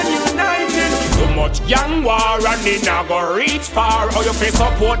loving and united? Too much gang war and it not go reach far. Or you face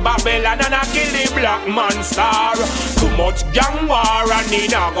support Babylon and I kill the black man star. Too much gang war and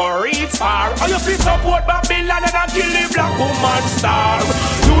it not go reach far. Or you face support Babylon and I kill the black woman star.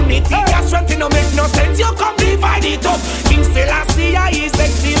 Unity and strength no make no sense. You come divide it up. King Selassie is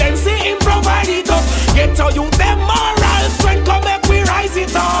excellency in provide it up. Get to you them moral strength come make we rise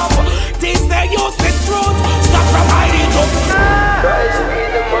it up. This the useless truth. Stop from hiding it up. Christ be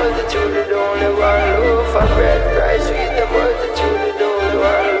the multitude, the only one loaf of bread. Christ be the multitude, the only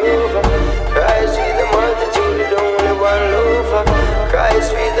one loaf of. Christ be the multitude, the only one loaf of. Christ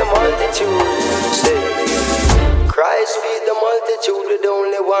be the multitude. Say, Christ be the multitude, the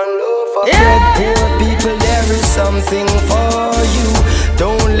only one loaf of bread. Poor people, there is something for you.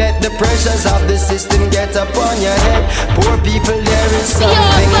 Don't let the pressures of the system get upon your head. Poor people, there is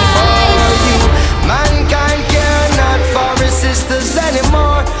something for you. Mankind care not for his sisters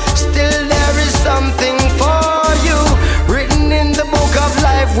anymore. Still there is something for you. Written in the book of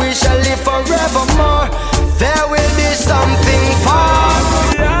life, we shall live forevermore. There will be something for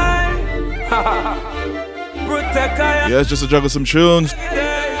you. Yeah, it's just to juggle some tunes.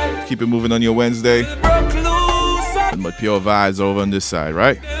 Keep it moving on your Wednesday. And my pure vibes over on this side,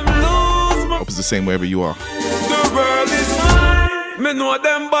 right? Hope it's the same wherever you are. The world is mine. Me know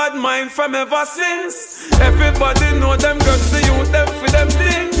them bad mind from ever since. Everybody know them guts the youth them for them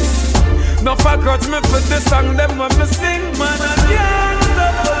things. No forgot me for the song them when me sing. Man, I can't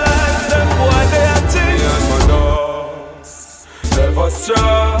stop for life. Them boy they are ching. Me and my dogs never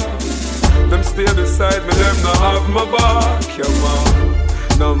strong. Them stay beside me, them not have my back. Yeah man,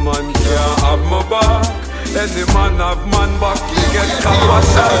 no man can't have my back. Any man have man back, he get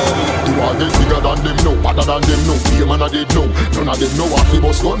compassion. Do all them bigger than them know, better than them know. Be a man of dead know. None of them know what we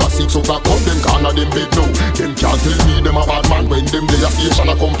must go. Not 6 o'clock come, them can't of them bed now. Them can't tell me them a bad man when them they a station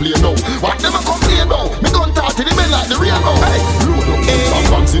a complain now. What them a complain now? Me gun talk to the men like the rainbow. Hey, load up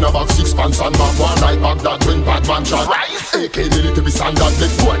some pants in a bag, 6 pants and back one night back that when bad man shot. AK nearly to be standard, let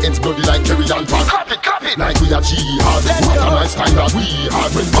go ends bloody like Kerry and Pat. Clap it, like we are jihad. What a nice time that we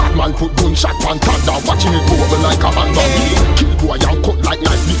had when bad man put gunshot on top down, watching it go over like a bandit. Kill boy and cut like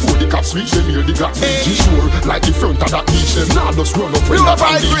knife before the cops reach them. Hear the glass be sure like the front of that beach. Them now just run up when that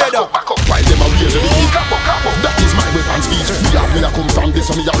bandit back up while them a raise them. Clap up, that is my weapon speech. Me a come from this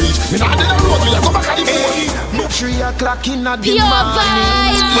so me a reach. Me nah dead a road, me a go back at the phone. 3 o'clock in the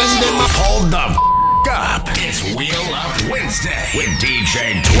morning when them a hold the up. It's Wheel Up Wednesday with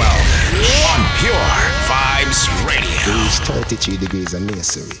DJ 12 on Pure Vibes Radio. It's 33 degrees and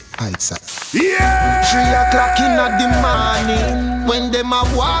nursery outside. Yeah! 3 o'clock in the morning when them a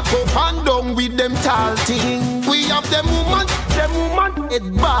walk up and down with them tall thing. We have them woman it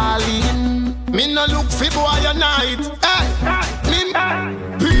balling. Me no look for boy a night.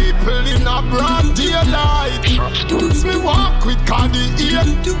 People in a broad daylight. Me walk with cardi ear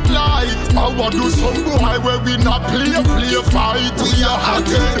light. I want do some boy where we not play fight. We are hot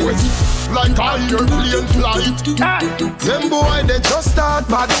like a airplane flight. Them boy they just start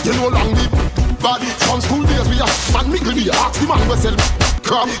bad. You know long we bad. From school days we are man mickle be. Ask the man we sell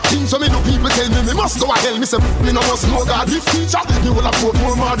crap. Things so me do people tell me must go a hell. Me say me no must know God this teacher. Me will have put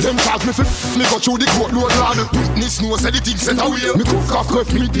more mad them charge me me go through the court load lad. Witness know say the thing set away. Me cook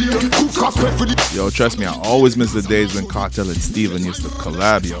off me deal. Cook off for the. Yo, trust me, I always miss the days when Cartel and Steven used to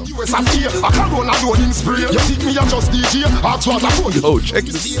collab, yo. Yo, check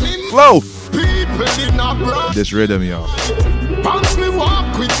this flow. This rhythm, yo. Bounce me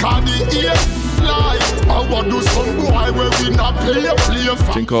walk with cardi ear light. I want do some boy where we not play.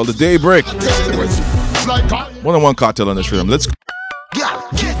 Thing called the Daybreak. One-on-one Cartel on this rhythm. Let's go. Yeah,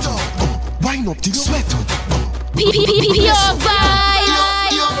 get up, wind up the sweat up. Pure Vibes.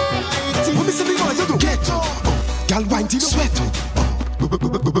 What me say me want you do? Get up, girl, wind the sweat up.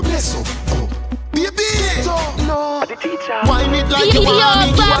 Bless up, baby. No, wine it like you want me.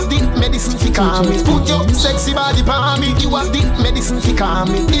 You have the medicine fi calm me. Put your sexy body palm me. You have the medicine fi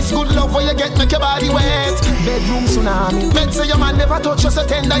calm me. It's good love where you get make your body wet. Bedroom tsunami. Bet say your man never touch you so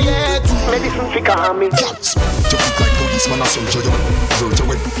tender yet. Medicine fi calm me. You look like policeman a soldier.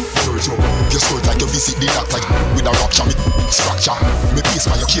 Virgil, you squirt like you visit the doctor with a rupture me structure. Me piece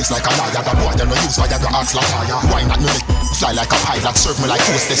by your case like a liar. That boy you no use Viagra ask like fire. Why not me make fly like a pilot? Serve me like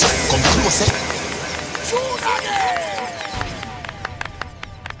hostess. Come closer.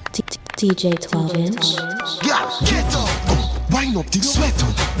 DJ 12-inch. Yeah, get up, wind up the sweat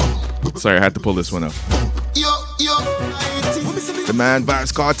up. Sorry, I had to pull this one up. The man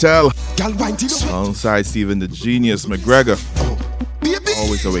Vibes Cartel alongside Steven the Genius McGregor.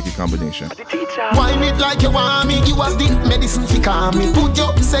 Always a wicked combination. Wine it like you want me. You have the medicine fi calm me. Put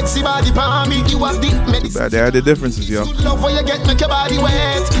your sexy body palm me. You have the medicine. Bad, there are the differences, yo. Love where you get make your body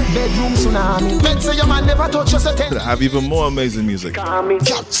wet. Bedroom tsunami. Bet say your man never touch you so tender. I have even more amazing music. You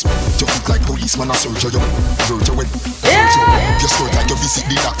look like policeman a soldier. Virgil, you squirt like you visit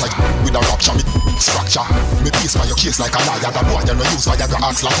the doctor with a rupture me structure. Me piece by your case like a liar. That boy you no use Viagra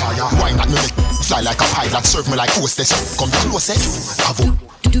ask like fire. Why not me make fly like a pilot? Serve me like hostess. Come closer.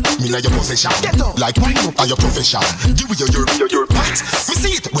 Me na your possession. Like wine up are your profession. Give me your part. Me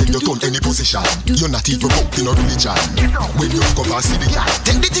see it when you turn any position. You're not even booked in a religion. When you come and see the guy,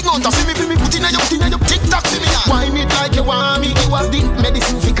 take the thing out of me, put in your TikTok see me. Wine it like you want me. You have the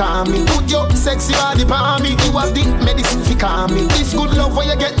medicine fi calm me. Put your sexy body palm me. You have the medicine fi calm me. It's good love where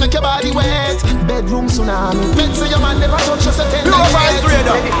you get make your body wet. Bedroom tsunami. Bet say your man never touch you so tender. Pure Vibes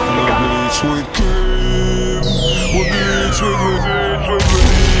Radio.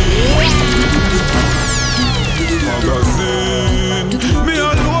 Me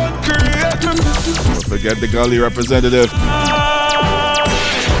alone create. Don't forget the Gully representative. When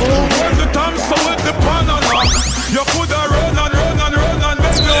the time so with the banana, you could have run and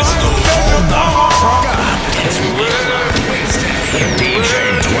make me It's Wheel Up Wednesday with DJ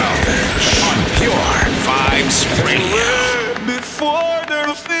 12 on Pure Vibes Radio. Before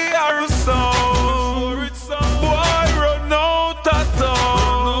the fear sound, boy run out of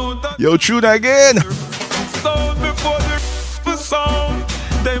town. Yo, true that again. Sound before the sound,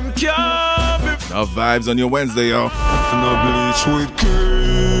 them can't be. Enough vibes on your Wednesday, yo. No bleach with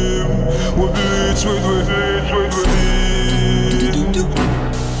cream, we bleach with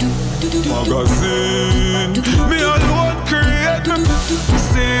magazine. Me alone create me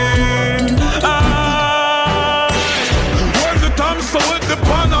scene.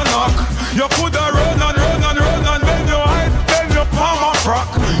 You coulda run and then you hide, then you palm a frock.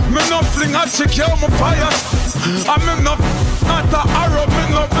 Me no fling a chick, you my fire. I me no not a arrow, me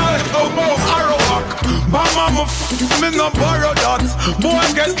no blind about arrow back. Mama, me no borrow that. Boy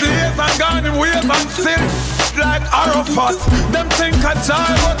get the years and gone in ways and still like Arafat. Them think a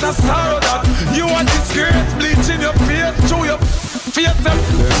joy, but a sorrow that. You a disgrace, bleaching your face through your face. Them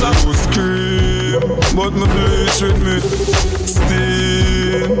I go scream, but me bleach with me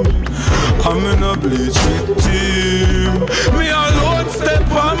steam. I'm in a bleach with team. Me alone step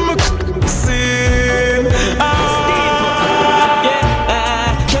on my scene.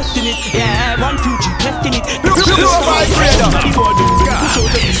 Testing it, yeah, 1, 2, 3, testing it. Look,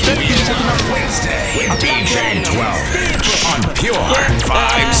 Wednesday with DJ 12 on Pure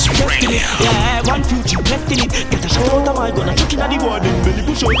Vibes Radio. Yeah, 1, 2, 3, testing it. Get a shot out of my gun, I'm chucking at the garden. Belly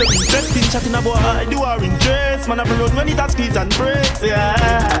push out the interesting, chatting about the orange dress. Man, I run when it has squeeze and breaks,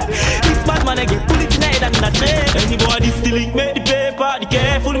 yeah. This bad man, I get pull it in the head and in a tray. Anybody stealing, make the paper. The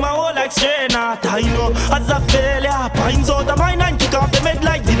careful in my whole like strainer. I know, as a failure, pines out of my 9, kick off the med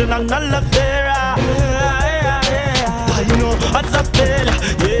like Dylan and Aloe Vera. You know, as a fella,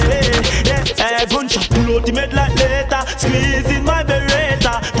 yeah. Gunshot pull out the med like later, squeezing my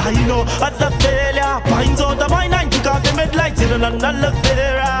beretta. You know, as a fella, pines out of my 9, kick off the med like Dylan and Aloe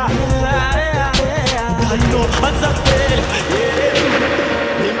Vera. You know, as a fella,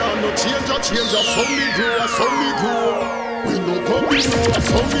 Me nah no change, some me grow. We no come we grow,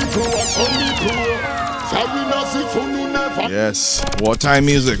 some me grow. Sorry, Nazi, you never. Yes, wartime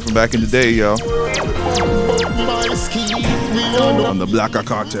music from back in the day, yo. On the Blacker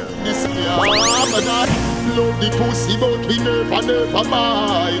Cartel. Love the pussy, but we never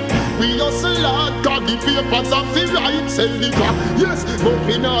mind. We hustle hard, got the papers and the right, sell the crack. Yes, but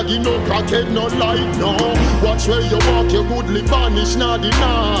we nah give no crackhead, no light, no. Watch where you walk, your goodly vanish, not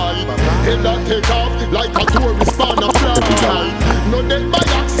deny. Head that take off like a tourist on a flight. No dead by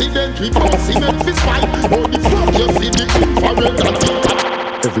accident, we pussy make this fight. Oh, the fuck, you see the infrared and the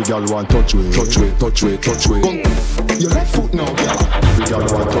every girl want touch way. Your left foot now, girl. Every girl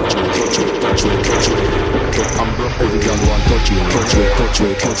want touch way. I'm broke. Every girl want touch way.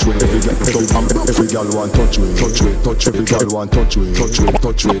 Every girl want touch way. Every girl want touch way.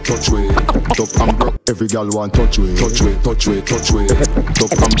 I'm broke. Every girl want touch way. I'm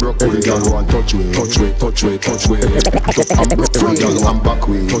broke. Every girl want touch way. I'm broke. Every girl want back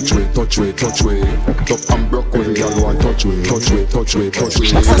way. I'm broke. Every girl want touch way.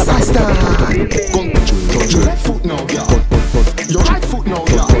 Exercise time. Your left foot now, girl. Your right foot now,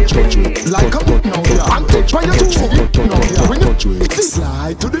 girl. Like a foot now, girl. And touch by your 2 foot now, girl. When you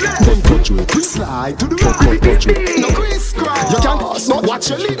slide to the left, slide to the right. No crisscross. You can't watch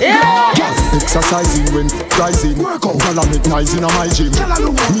your lip. Yes. Exercising when rising. Work out. Girl, I make nice in my gym.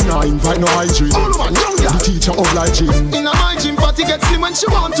 Me nah invite no hygiene. The teacher obliging. In my gym, party get slim when she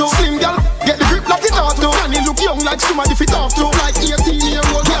want to. Slim girl, get the grip like it ought to. And he look young like somebody fit off to. Like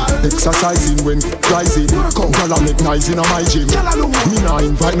 18-year-old girl. Exercising when rising. Work out. Girl, I make nice in my gym. Me nah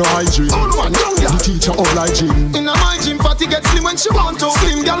invite no hygiene. The teacher obliging. In my gym, party get slim when she want to.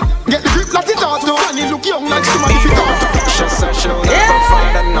 Slim girl, get the grip like it ought to. And he look young like somebody fit off to. She said she'll never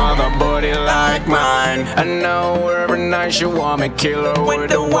find another body like mine. I know every night she want me kill her with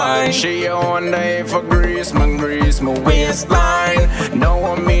the wine. She wonder if I grease my waistline.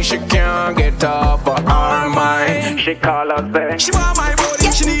 Knowing me she can't get off of her mind. She call her say she want my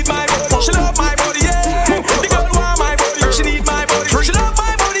body, she need my body, she love my body, yeah. The girl want my body, she need my body, she love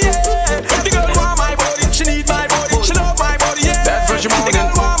my body, yeah. The girl want my body, she need my body, she love my body, yeah. That's what she want. The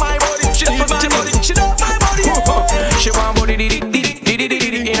girl want my body, she need my body, she love my body, yeah. She want body,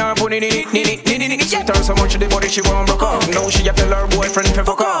 in her body, sweet her so much the body she won't broke off. No, she a tell her boyfriend to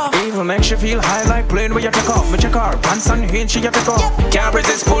fuck off. Even make she feel high like plane where you take off. Me check her pants and heels she a take off. Can't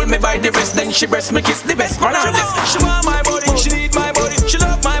resist, pull me by the wrist, then she breast me kiss the best part of this. She want my body, she need my body, she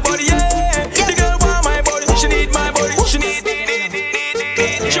love my body, yeah. The girl want my body, she need my body, she need.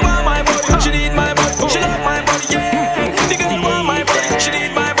 She want my body, she need my body, she love my body, yeah. The girl want my body, she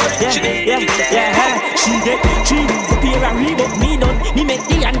need my body, she need. She get she needs a pair of Reebok, me done. Me make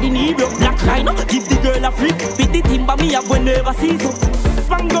the and the knee broke black rhino. Give the girl a freak, with the timber me have when never see so.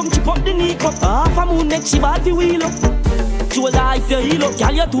 Bang down, chip up the knee cup. Half a moon neck, she bad the wheel up. Shoulder eyes, your heel up,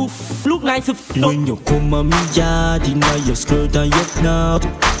 girl, you too look nice if when you come on me yard, in your skirt and your knot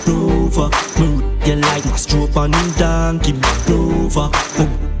Rover, me you like my stroke on him donkey Rover,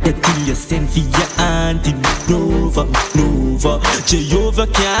 The thing you send for your auntie, Nova, Nova. Jehovah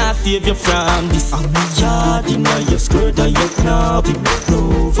can't save you from this. I'm a yard in your skirt and your knobby,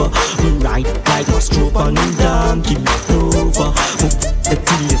 Nova. We ride like a stroke on a donkey, Nova. The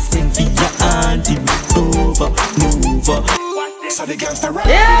thing you send for your auntie, Nova, Nova. So the girls are right.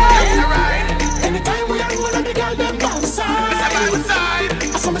 Anytime we are rolling, the girl them bounce side.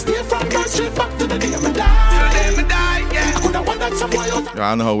 I saw me stay from Girl Street back to the day I die. I could have wondered some boy out.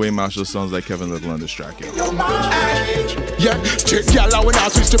 I don't know how Wayne Marshall sounds like Kevin Little on this track, yo. Yeah, straight gal when I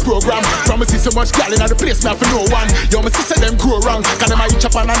switch the program. From me see so much gal in the place, me for no one. Yo, me sister them grow wrong. Cause them a each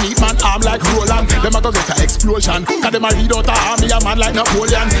up on a neat man arm like Roland. Them a go get an explosion. Cause them a read out a army a man like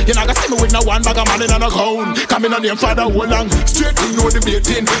Napoleon. You not gonna see me with no one bag of man in a gown. Coming on them father hold long. Straight in know the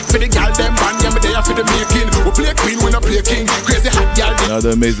baiting. For the gal them band, yeah me there for the making. We play queen, we no play king. Crazy hot gal.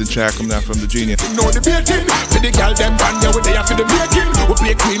 Another amazing track coming out from the Genius. Know the baiting. For the gal them band, yeah we there for the making. We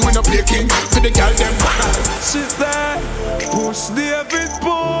play queen, we no play king. For the gal them band. She said, push David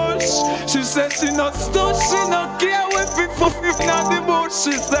push. She said she not stuck, she not care if it for if not the bush.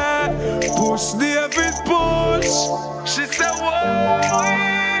 She said, push David push. She said, what?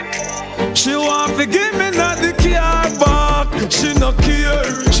 She want to give me not the car back. She not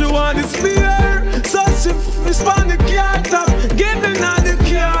care, she want the spear. So she respond the car top. Give me not the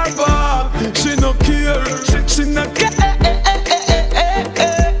car back. She not care, she not care.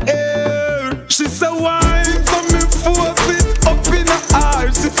 She said, why? So me force it up in her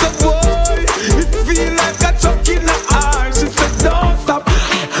eyes. She said, boy, it feel like a chuck in her eyes. She said, don't stop.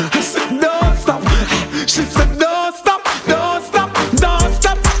 I said, don't stop. She said, don't stop, don't stop, don't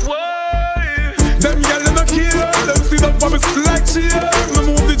stop. Why? Them gyal in the kill. Them sit up for me like cheer. Me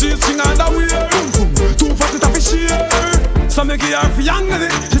move the G-string underwear. Too fat it off a sheer. So me give her for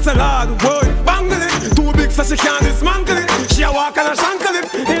youngly. She said, Lord, boy, bangly. Too big so she can't dismantle it. She a walk and a shankle it.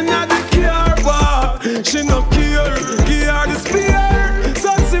 In the car bar. She no care, give her the spear.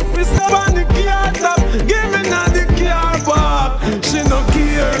 So she fi stop on the car top. Give me not the car back. She no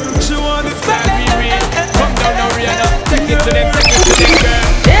care, she want the spear. Come down now, Rihanna. Take it to them, take it to them, girl.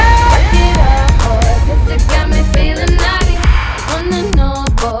 Back it up, boy, 'cause it got me feeling naughty. Wanna know,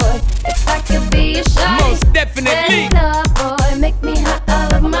 boy, if I could be a shawty. Most definitely. Set it up, boy, make me hot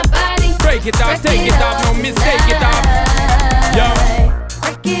all over my body. Break it off, take it off, no mistake it off. Yo.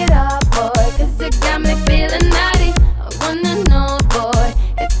 Break it up, boy, 'cause it got me feeling naughty. I wanna know, boy,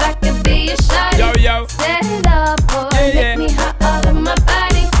 if I could be a shawty. Yo, yo. Set it up, boy, make me hot all over my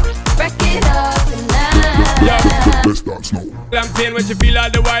body. Break it up tonight. Yo. I'm playing when she feel all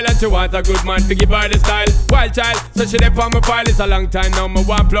the while and she want a good man to give her the style. Wild child, so she dey on my file. It's a long time now, me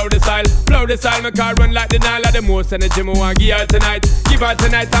want blow the style. Blow the style, my car run like the Nile. The most energy me want give her tonight. Give her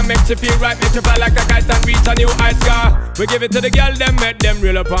tonight and make she feel right. Make she fly like a kite and reach a new high scar. We give it to the girl, them make them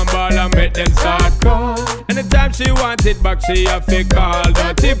reel up on ball and make them start call. Anytime she want it back, she have to call.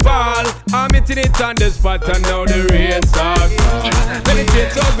 Dirty Paul, I'm hitting it on the spot and now the rain starts. When it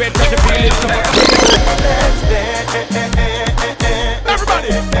feels so great, when she feel it so much. Everybody,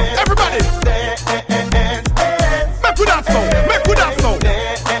 everybody. Make we dance now, make we dance now.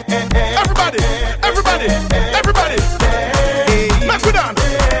 Everybody, everybody, everybody. Make we dance.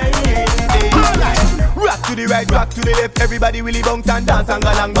 Rock to the right, rock to the left. Everybody really bounce and dance and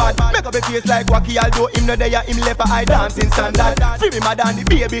go along bad. Make up a face like Wacky, although him no there, him left a eye dancing standard. Free me mad and the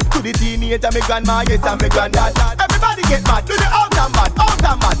baby, to the teenager, me grandma, yes and me granddad. Everybody get mad, do the out and mad, out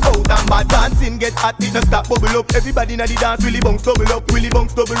and mad, out and mad. Dancing get hot, it no stop, bubble up. Everybody na the dance, really bounce, double up, really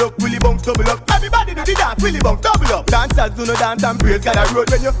bounce, double up, really bounce, double up. Everybody do the dance, really bounce, double up. Dancers do no dance and praise God a road.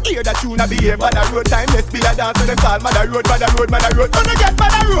 When you hear that tune, I behave bad a road. Time let's be a dance, so them call mother road, mother road, mother road. Don't get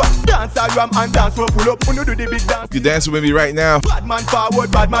mother road. Dance a ram and dance for pull up. Uno do the big dance. You're dancing with me right now. Bad man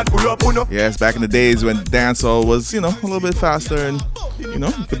forward, bad man pull up. Uno. Yes, back in the days when dancehall was, you know, a little bit faster and, you know,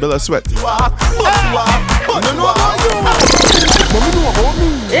 you could build a sweat. When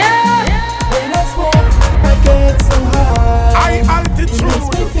I smoke, I get so high. I altitude. It makes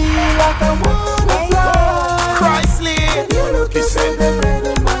me feel like I wanna fly. Christly. When you look inside the red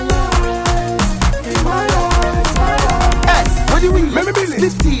in my eyes, in my eyes, my eyes. Yes, what do you mean? Me Billy.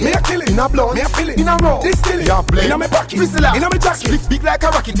 Me a kill it. In a blood. Me a fill it. In a row. This still it. You have blade. In a me pocket. Whistler. In a me jacket. Lift big like a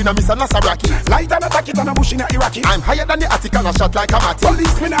rocket. In a miss and a rocket. Light and attack it and a bush in a Iraqi. I'm higher than the attic and a shot like a matty.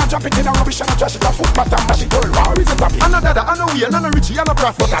 Police me now drop it in a rubbish and a trash it. A footpath and mash it. World war is a topic. And a dada and a wheel and a Richie and a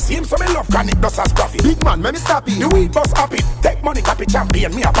profit. But I see him so me love chronic dust as profit. Big man, me stop it. The weed bus up it. Take money, copy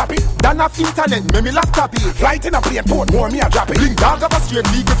champion, me a pop it. Dan off internet, me laptop it. Flight in a plane, port more, me a drop it. Link dog of a straight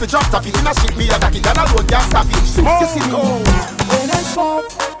league if you drop top it. In a ship, me a duck it. And a road, can't stop it. You see me. When I smoke,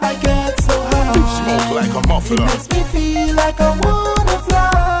 I get gets so high. Smoke like a muffler. It makes me feel like I wanna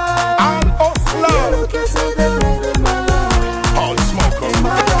fly. I'm a flow. You can see the rain in my eyes. All smoke in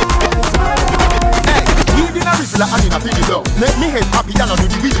my eyes, my eyes. Hey, we in a rizzler and in a figgy low. Make me head happy and I do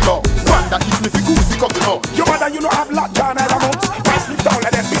the wheelie go. One that is me fi goosey come to know. Your mother, you know, have lot John and amounts. My slip down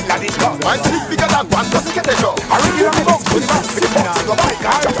like them big lad in gun. My slip bigger than one doesn't get a show. I ring it on the box, put it back, put it back, go by,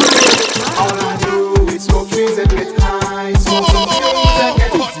 car. All I do is smoke trees and get high. Smoke some trees and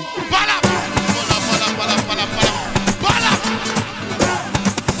get easy.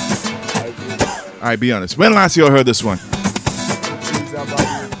 Alright, be honest. When last y'all heard this one?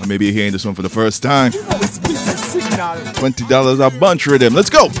 Or maybe you're hearing this one for the first time. $20 a bunch rhythm.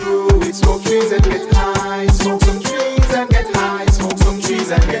 Let's go. Smoke trees and get high. Smoke some trees and get high. Smoke some trees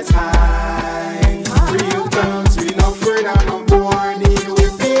and get high. Real guns, we not afraid of no more. Deal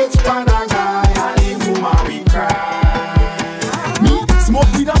with bitch, pan a guy. And in woman we cry. Me,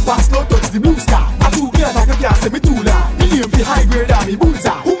 smoke weed and pass, no touch the blue sky. I too care that I can't say me too loud. Me aim for high grade and me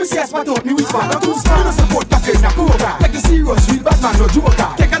bullseye. Who me say spot out me whisper, not too smart. Me no support that girl, not cover. Like a serious real bad man, no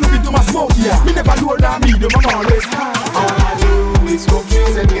joker. Take a look into my smoke here. Me never lower than me, I'm always high. All I do is smoke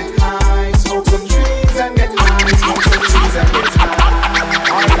trees and get high. Smoke some trees and get high. Smoke some trees and get high.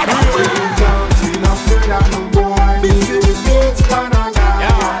 All I do is guns, we not afraid of no more. Deal with bitch, pan a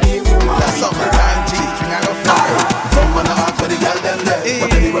guy. And in woman we summertime teeth, we not gonna fly. From when I ask for the girl them there.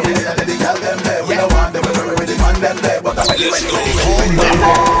 But anyway, we let the girl them there. We don't want them, we demand them there. But I'm ready. It's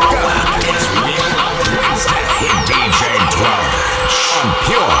Real Up Wednesday with DJ 12 on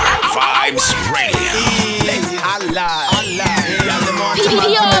Pure Vibes Radio.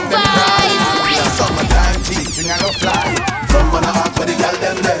 Pure Vibes. Summertime teeth, we not gonna fly. From when I ask for the girl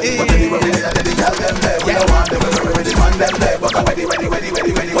them there. But anyway, we let the girl them there. We don't want them, we demand them there. But I'm ready. Tell them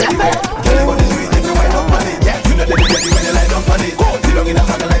what is sweet if you wind up on it. You know that they ready when you lie down on it. Sit down in a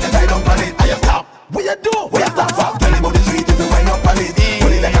circle like a tie down on it. I have stop. What you do? What you stop for? Tell them what is sweet if you wind up on it.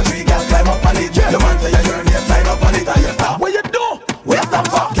 Put it like a tree, girl, climb up on it. Your man say your journey, sign up on it. I have stop. What you do? What you stop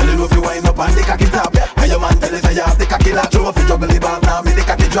for? Tell them if you wind up on the cocky top. And your man tell you say you have the cocky lock. Throw off your juggle the ball now, make the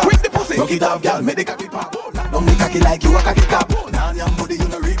cocky drop. With the pussy, knock it off, girl, make the cocky pop. Don't be cocky like you a cocky cap. Now your body you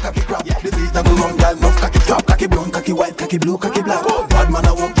no real cocky crap. The beat that go run, girl, enough cocky drop. Cocky brown, cocky white, cocky blue, cocky black. Bad man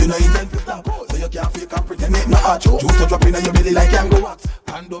a walk, you know intend to stop. So you can't fake and pretend it not hard. Juice to drop in on your belly like Yango wax.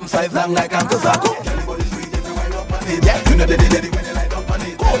 Condom size long like Uncle Zago. Tell the body sweet if you wind up on it. You know they when you lie down on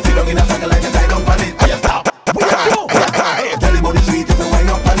it. Sit down in a circle like a tie down on it. I stop. Tell the body sweet if you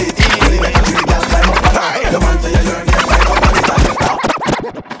wind up on it. Belly like a tree, girl, climb up on it. Your man say your journey, sign up on it. I stop.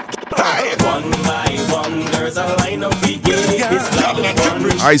 One by one, there's a line of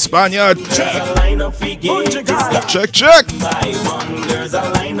Hi, Spaniard. Check. By one, there's a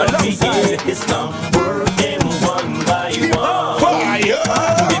line of it's not working one by one. Fire.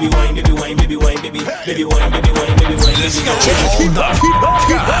 Baby wine, baby wine, baby wine, baby wine, baby wine, baby wine, baby wine. Let's go. It's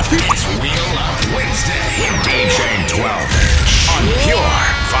Real Up Wednesday with DJ 12 on Pure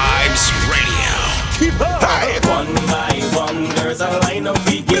Vibes Radio. One by one, there's a line of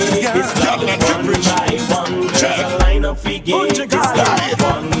it's not one by one, there's a line of it's not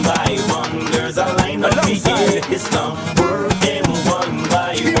one by one, there's a line of it's not working one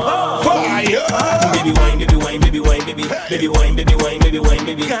by one. Fire. Baby wine, baby wine, baby wine, baby wine, baby wine, baby wine,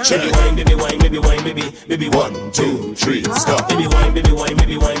 baby wine, baby wine, baby wine, baby 1, 2, 3, stop. Baby wine, baby wine,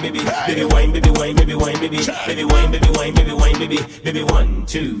 baby wine, baby wine, baby wine, baby wine, baby wine, baby wine, baby wine, baby 1,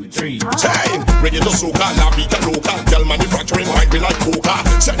 2, 3. Time. Ready to soca, la vida loca. Girl manufacturing might be like coca.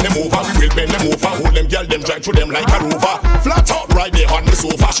 Send them over, we will bend them over. Hold them, girl, them drive through them like a rover. Flat out right there on the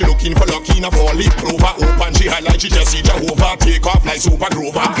sofa. She looking for lucky in a 4-leaf clover. Open, she highlight, she just see Jehovah. Take off like Super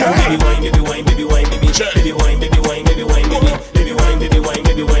Grover. Baby wine, baby wine, baby wine, baby wine, baby wine, baby wine, baby wine, baby wine,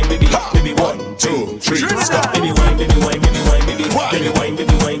 baby wine, baby 1, 2, 3, stop. Baby wine, baby wine, baby wine, baby wine, baby wine,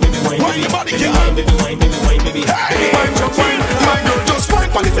 baby wine, baby wine, baby wine, baby wine, baby wine. My girl just wine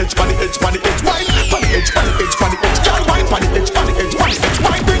pon the edge, pon the edge, pon the edge, wine pon the edge, pon the edge, pon the edge, girl wine pon the edge, pon the edge, pon the edge,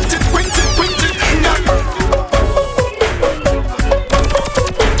 wine bring it, bring it, bring it.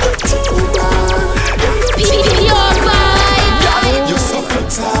 Pure Vibes. You're so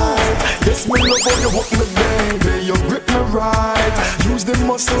tight. Yes, me love how you hold me, baby. You grip me right. Use the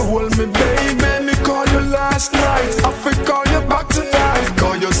muscle, hold me, baby. Me call you last night. I feel call you back tonight.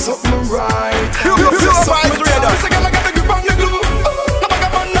 Call you something right. Pure Vibes Radio. This again, I got the grip on the glue. Now I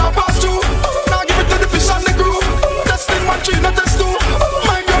got one now pass through. Now give it to the fish on the groove. That's in my tree, not this too.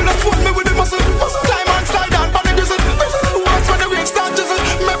 My girl, that's hold me with the muscle. Climb and slide down, pan the grizzle. Once when the rain start jizzle,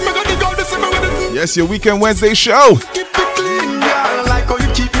 make me go dig out the simmer with it. Yes, your Weekend Wednesday show. Keep it clean, girl. I like how you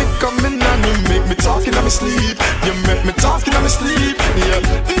keep me coming and you make me talking on my sleep. You make me talking on my sleep. Yeah,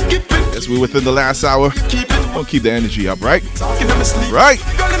 keep it within the last hour. Don't keep the energy up, right? Right.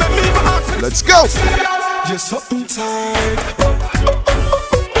 Let's go. You're something tight.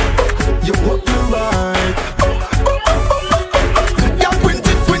 You walk me right. Yeah, quint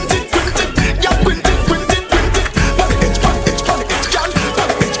it. Yeah, quint it. Pon the edge, girl.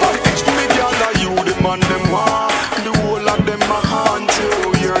 Pon the edge. Me girl, are you the man them want? The whole of them a haunt you.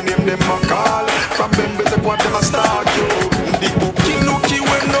 Your name them a call. From them better what them a stalk you. The nookie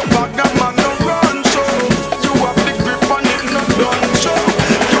when no bag a man no run show. You have the grip on it, no done show.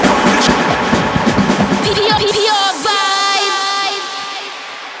 You have the Pure vibes.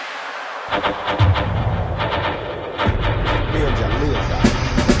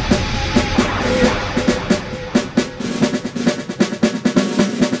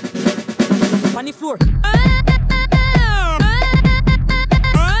 On the floor.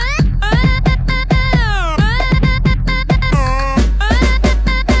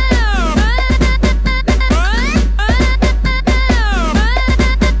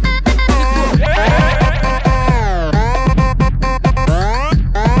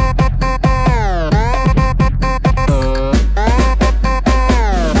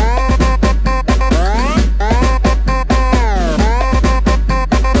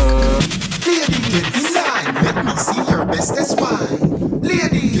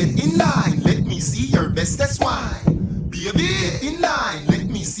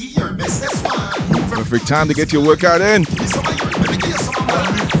 Perfect time to get your workout in.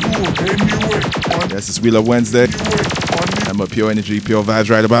 Yes, it's We Love Wednesday. I'm a Pure Energy, Pure Vibes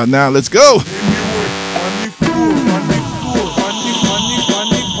right about now. Let's go.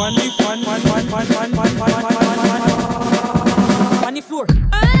 On the floor.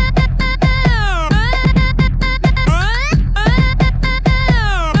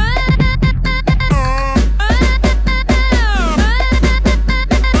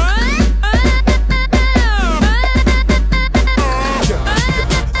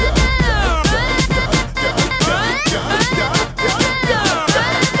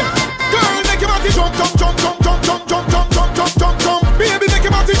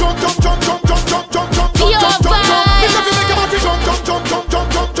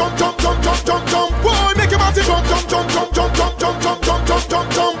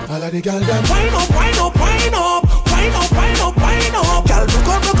 All of the girl them Wine up, wine up, wine up. Wine up, wine up, wine up. Girl, broke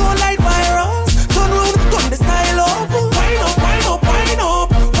out like virus. Turn round, turn the style up. Wine up, wine up, wine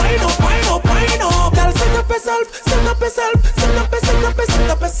up. Wine up, wine up, wine up. Girl, send up yourself, send up yourself, send up yourself, send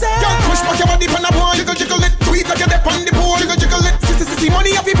up yourself. Girl, push back your body on the board. Jiggle, jiggle it. Do it like you're deep on the board. Jiggle, jiggle it. See,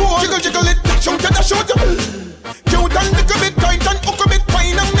 money off your board. Jiggle, jiggle it. Dash out, dash out. Cute and little bit tight and hook a bit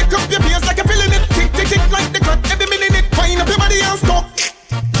fine and make up your face like you're feeling it. Tick, tick, tick like the clock. Every minute it fine up your body and stop.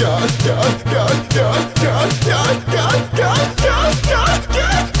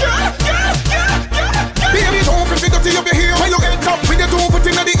 Baby, don't forget to up your heel. When you end up with the two foot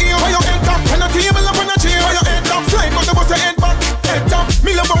in the ear. When you end up on a table up on a chair. When you end up flying on the bus, you end back. Head up,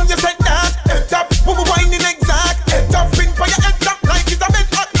 me love how you said that. Head up, move winding exact. Head up, spin for your head up like it's a bed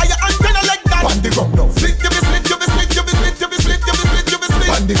hot. Are you antenna like that? Band the ground now. Split, you be split, you be split, you be split, you be split, you be split, you be split.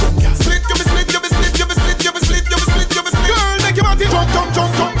 Band the ground, yeah. Split, you be split, you be split, you be split, you be split, you be split, you be split. Girl, make your body jump, jump,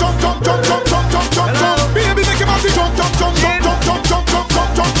 jump, jump, jump, jump, jump, jump, jump, jump, jump. Baby, make your body jump, jump, jump, jump, jump, jump, jump, jump, jump,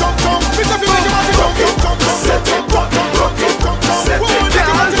 jump, jump, jump. Mr. Phil, make your body jump, jump, jump, jump. Set it, rock it, rock it, set it, make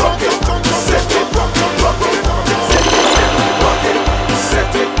your body jump, jump, jump, jump. Set it, rock it, rock it, set it, rock it,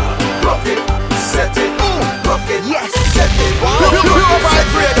 set it, rock it, set it, rock it, yes, set it. Pure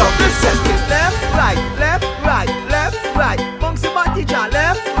vibes radio. Set it left, right, left, right, left, right. Bounce your body, ja.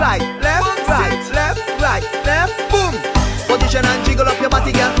 Left, right, left, right, left, right, left. Boom. Position and jiggle up your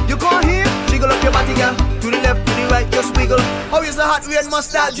body, girl. You go here, jiggle up your body, girl. To the left, to the right, just wiggle. How is the hot red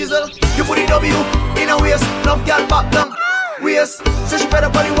mustard jizzle? You put the W in a waist, love girl back down waist. So she better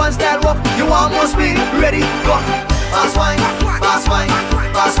body one style walk. You want more speed? Ready? Go. Fast wine, fast wine,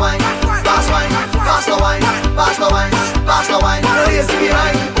 fast wine, fast wine, faster wine, faster wine, faster wine. No lazy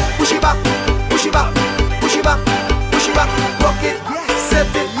behind. Push it back, push it back, push it back, push it back. Rock it, set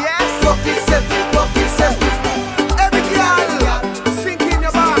it, rock it, set it, rock it, set it. Every girl, sink in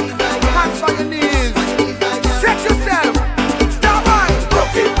your back, hands on your knees. Set yourself, start wine.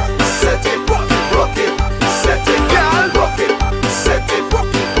 Rock it, set it, rock it, set it, girl. Rock it, set it,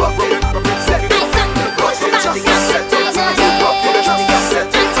 rock it, rock it, set it, rock it, rock it, set it, rock it, set it, rock it,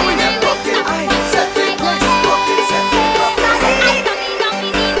 set it.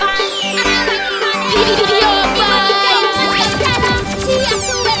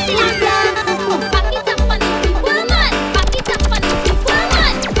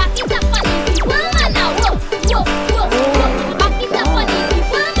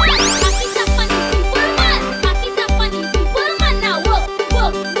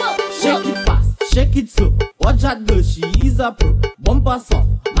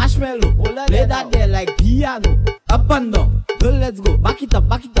 marshmallow. Play that there like piano. Up and down, girl, let's go. Back it up,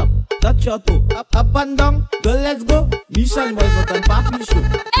 touch your toe. Up and down, girl, let's go. Mission boys not on papi show.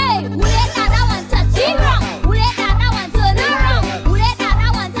 Hey, who let that one touch it wrong? Who let that one turn around? Who let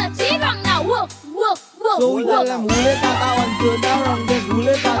that one touch it wrong? Now whoa. So we tell them who let that one turn around? Guess who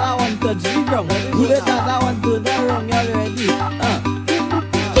let that one touch it wrong? Who let that one turn around? You ready?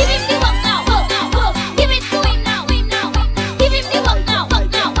 Give him the walk now, give it to him now, Give him the walk now, Give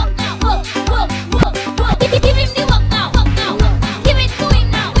him the walk now, give it to him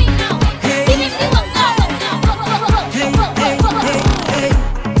now, Give him the walk now,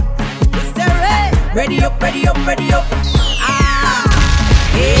 Ready up.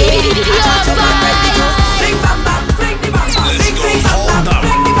 Sing bam bam, sing the bam bam, sing bam bam,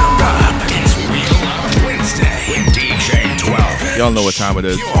 sing the bam bam. It's Wheel Up Wednesday with DJ 12. Y'all know what time it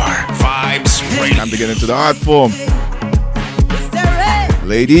is. Vibes. Time to get into the art form.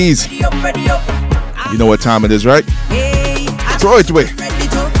 Ladies, you know what time it is, right? Throw it away.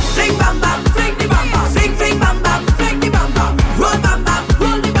 Sing bam bam, sing the bam bam, sing bam bam, sing the bam bam. Roll bam bam,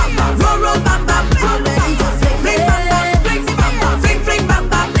 roll the bam bam, roll bam bam, roll the bam bam. Sing bam bam, sing the bam bam, sing bam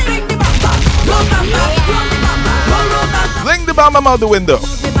bam, sing the bam bam. Roll bam bam, roll the bam bam, roll bam. Fling the bam bam out the window.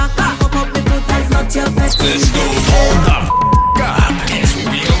 Let's go hold the up. It's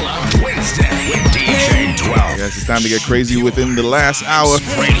Wheel Up Wednesday with DJ 12. Yes, it's time to get crazy within the last hour.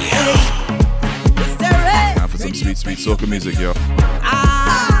 Time for some sweet soca music, yo.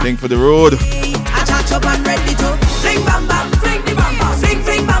 Think for the road. I chat up and ready to sing bam bam, sing the bam bam,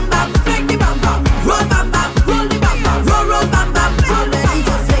 sing bam bam, sing the bam bam. Roll bam bam, roll the bam bam, roll bam bam, roll the bam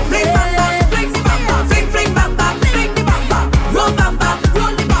bam. Sing bam bam, sing the bam bam, sing bam bam, sing the bam bam. Roll bam bam,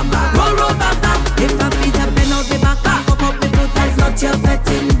 roll the bam bam, roll bam bam. If my feet have been out the back, up the foot, that's not your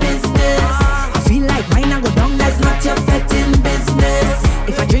fetting business. I feel like mine I go down, that's not your fetting business.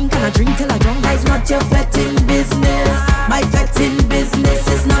 If I drink and I drink till I drunk, that's not your fetting business. My fetting business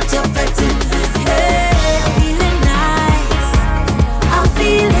is not your fetting business. I'm feeling nice, I'm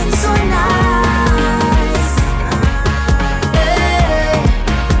feeling so nice.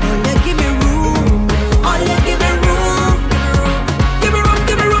 Oh, you give me room, oh, you give me room. Give me room,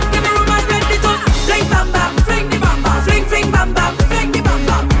 I'm ready to fling bam bam, fling the bam bam, fling bam bam, fling the bam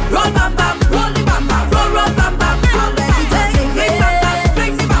bam. Roll bam bam, roll the bam bam, roll bam bam, roll the bam bam. Fling bam bam,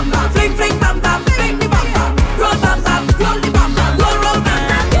 fling the bam bam, fling bam bam, fling the bam bam. Roll bam bam, roll the bam bam, roll bam bam.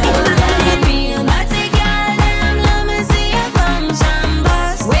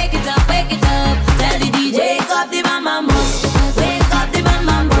 Wake it up, tell the DJ, wake up the bam bam bus, wake up the bam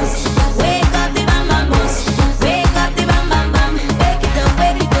bam bus, wake up the bam bam bus, wake up the bam bam bam, wake it up,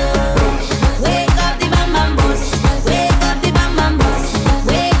 wake up the bam bam bus, wake up the bam bam bus,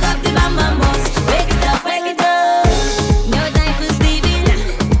 wake up the bam bam bus, wake it up, no time for sleeping,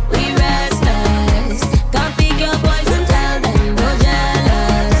 we restless, come pick your boys and tell them no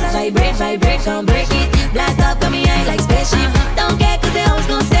jealous, vibrate, come break it, blast up on me eye like spaceship, don't care 'cause they always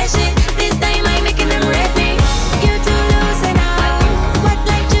gon' say shit, this time I'm making them rate me, you too loose and out, wet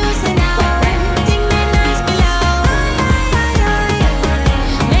like juice and out, think me nice below,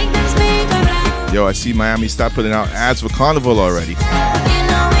 make them speak around, Yo, I see Miami start putting out ads for Carnival already.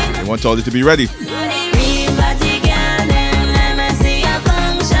 They want all it to be ready. real body girl, let me see a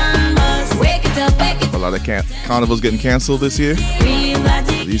function bus, wake it up, A lot of Carnivals getting canceled this year. real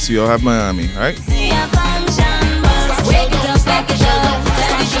body, At least you all have Miami, right? see a function bus, wake it up, tell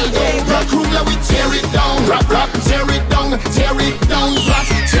the DJ. Rock room, let we tear it down. Rap, tear it down flat.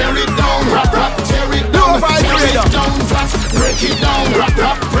 Tear it down, rap, tear it down. Tear it down flat. Break it down,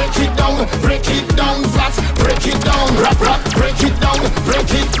 rap, break it down flat. Break it down, rap, break it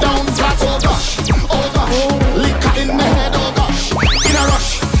down flat. Oh gosh, liquor in my head, oh gosh.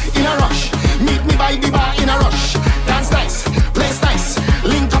 In a rush, meet me by the bar in a rush. Dance nice, place nice,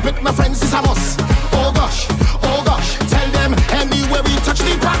 link up with my friends, it's a must. Oh gosh, tell them anywhere we touch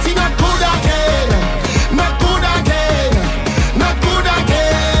the party, not good again.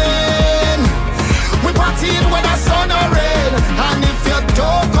 We partying when the sun or rain, and if you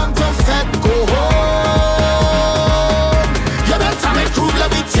don't come to fed, go home. You better make crude, let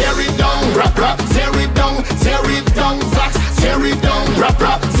me tear it down, rap, tear it down flat, tear it down, rap,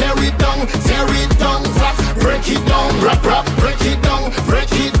 tear it down flat, break it down, rap, break it down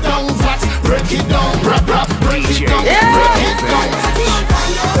flat, break it down, rap, break it down, break it down.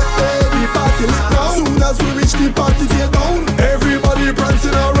 The party lit now. Soon as we reach the party get down, everybody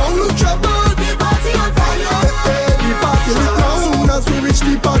prancing around. Look at the party on fire. The party lit now. Soon as we reach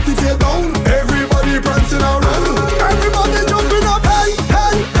the party get down, everybody prancing around. Everybody jumping up,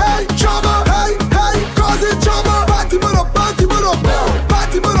 hey, trouble, hey, cause it's trouble.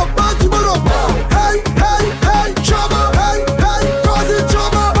 Party but up,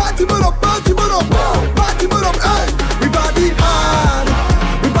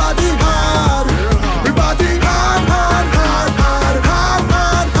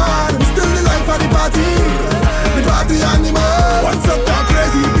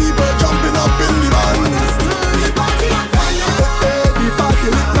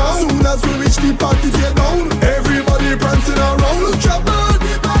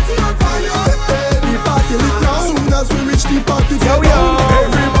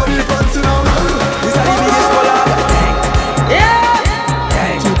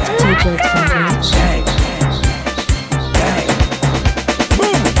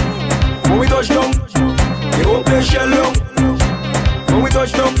 When we touch down, the whole place shell out. When we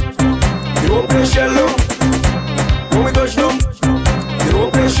touch down, the whole place shell out. When we touch down, the whole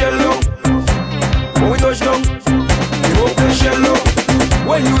place shell out. When we touch down, the whole place shell out.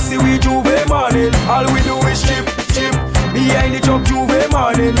 When you see we Juve morning, all we do is chip. Behind the truck Juve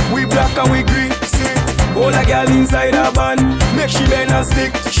morning, we black and we green. See, hold a girl inside a van, make she bend and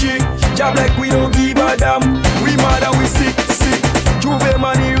stick. She job like we don't give a damn. We mad and we sick. Juve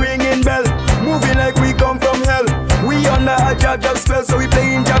money ringing bell, moving like we come from hell. We under a jab spell, so we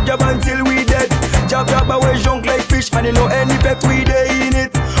playing jab until we dead. Jab away junk like fish, and you know any bet we day in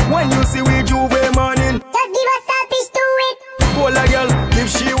it. When you see we Juve morning, just give us selfish to it. Hold a girl,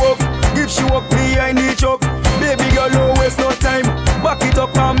 give she walk behind the truck. Baby girl, no waste no time. Back it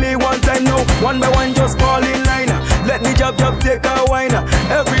up on me one time now. One by one, just fall in line. Let me jab take a wine.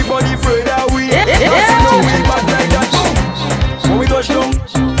 Everybody afraid that we don't know we bad like that. When we touch down,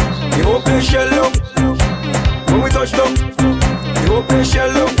 the whole place shell out. When we touch down, the whole place shell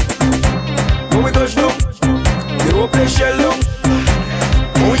out. When we touch down, the whole place shell out.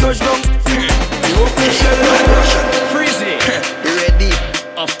 When we touch down, the whole place shell out. Freeze it. You ready?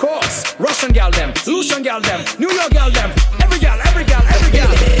 Of course. Russian gal them, Lucian gal them, New York gal them. Every gal.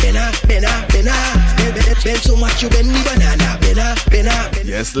 Bend so much you bend the banana. Bena.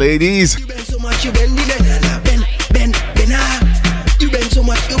 Yes, ladies. You bend so much you bend the banana. Bena. You bend so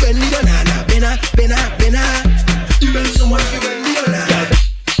much you bend the banana. Bena. You bend so much you bend the banana.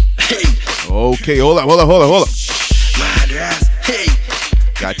 Hey. Okay, hold on. Madras. Hey.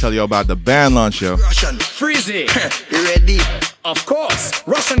 Gotta tell you about the band launch, yo. Russian. Freeze it. You ready? Of course.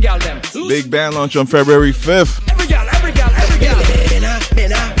 Russian gal them. Big band launch on February 5th. Every gal.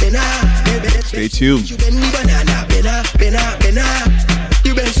 Bena. Stay tuned. You bend the banana. Bena.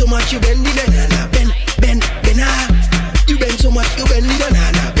 You bend so much you bend the banana. Bena. You bend so much you bend the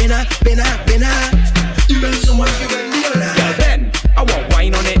banana. Bena. You bend so much you bend the banana. Girl, Ben, I want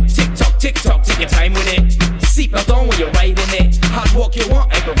wine on it. Tick tock, take your time with it. Seatbelt on when you're riding it. Hard walk you want,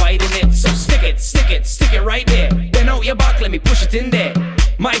 I'm providing it. So stick it right there. Bend out your back, let me push it in there.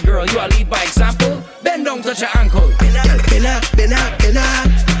 My girl, you are lead by example. Bend down, touch your ankle. Bena.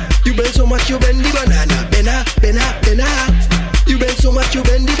 You bend so much you bend the banana. Bena. You bend so much you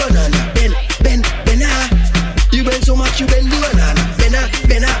bend the banana. Bena. You bend so much you bend the banana. Bena.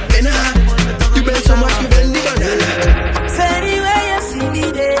 You bend so much you bend the banana. So anywhere you see me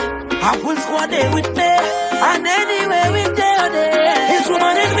there, I will squad there with me. And anywhere we there, it's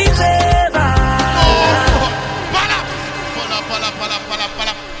woman in me favor.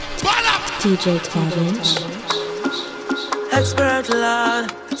 DJ 12-inch. Expert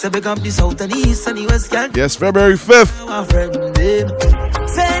Lord, so become the south and the east and the west can. Yes, February 5th. My friend them.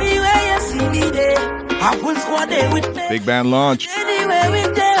 So anywhere you see me there, I will squad there with me. Big band launch. Anywhere we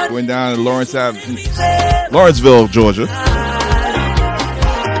there, going down in Lawrenceville, Georgia.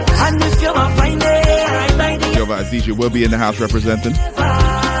 And if you want find it, Yo, Vibes DJ will be in the house representing.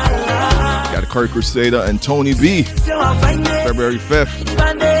 Got Curry Crusader and Tony B. February 5th.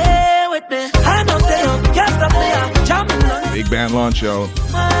 Big band launch, yo.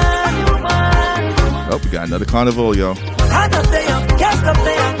 Oh, we got another carnival, yo.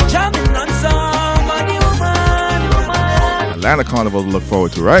 Atlanta carnival to look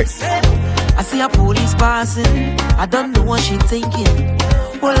forward to, right? I see a police passing. I don't know what she thinking.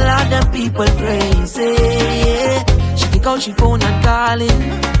 Well, a lot of people crazy. She take out she phone and calling.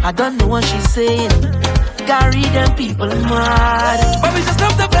 I don't know what she's saying. Carry them people mad. But we just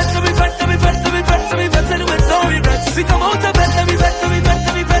love the vet, to be vet, to be vet, to be vet, to be vet, and with no regrets. We come out of bed, to be vet, to be vet,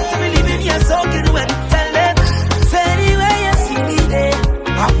 to be vet, to be living here soaking wet. Tell them, say anywhere you see me there,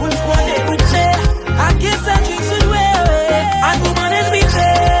 I will squad there with me. I kiss and drinks with way, and woman is me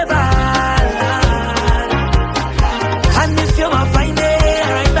favor. And if you want find it,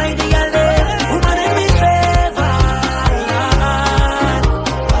 right by the alley, woman is me favor.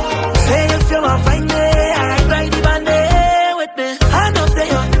 Say if you want find it.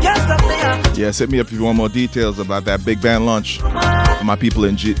 Yes, hit me up if you want more details about that big band launch for my people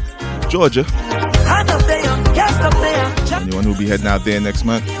in Georgia. Anyone who'll be heading out there next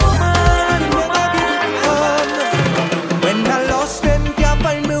month. When I lost them, can't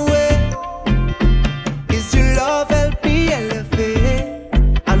find my way. Is your love help me elevate?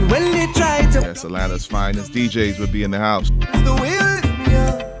 And when they try to Yes, Atlanta's finest DJs will be in the house. the wheel lift me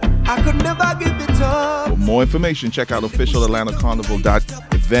up, I could never give it up. For more information, check out official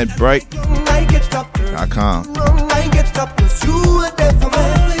AtlantaCarnival.eventbrite.com. I get up cause you were there for me.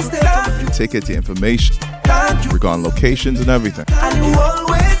 Your ticket, your information regarding locations and everything. And you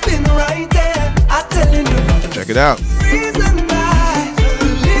always been right there. I telling you. Check it out. Reason why I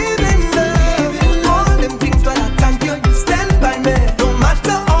believe in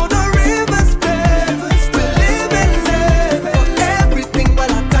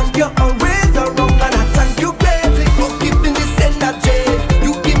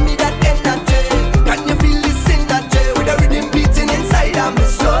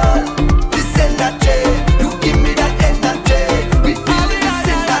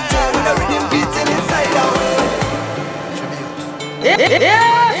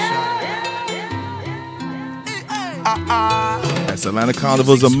That's Atlanta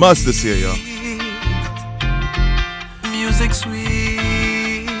Carnival's a must this year, yo. Music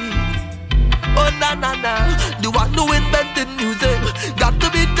sweet. Oh na na na. The one who invented music got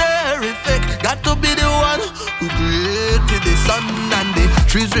to be terrific. Got to be the one who created the sun and the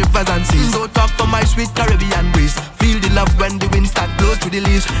trees, rivers and seas. So talk for my sweet Caribbean breeze. Feel the love when the wind start blow through the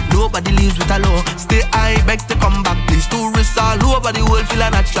leaves. Nobody leaves with a low. Stay high, beg to come back, please. Tourists all over the world feel a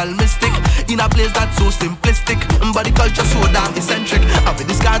natural mystic in a place that's so simplistic, but the culture so damn eccentric. And with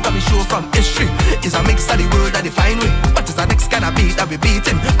the scars that we show from history, is a mix of the world that define we. But it's the next kind of beat that we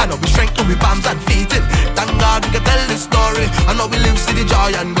beating. I know we strengthen with palms and feet in. Thank God we can tell this story. I know we live see the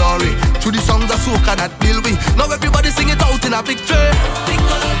joy and glory through the songs of soca that build we. Now everybody sing it out in a victory.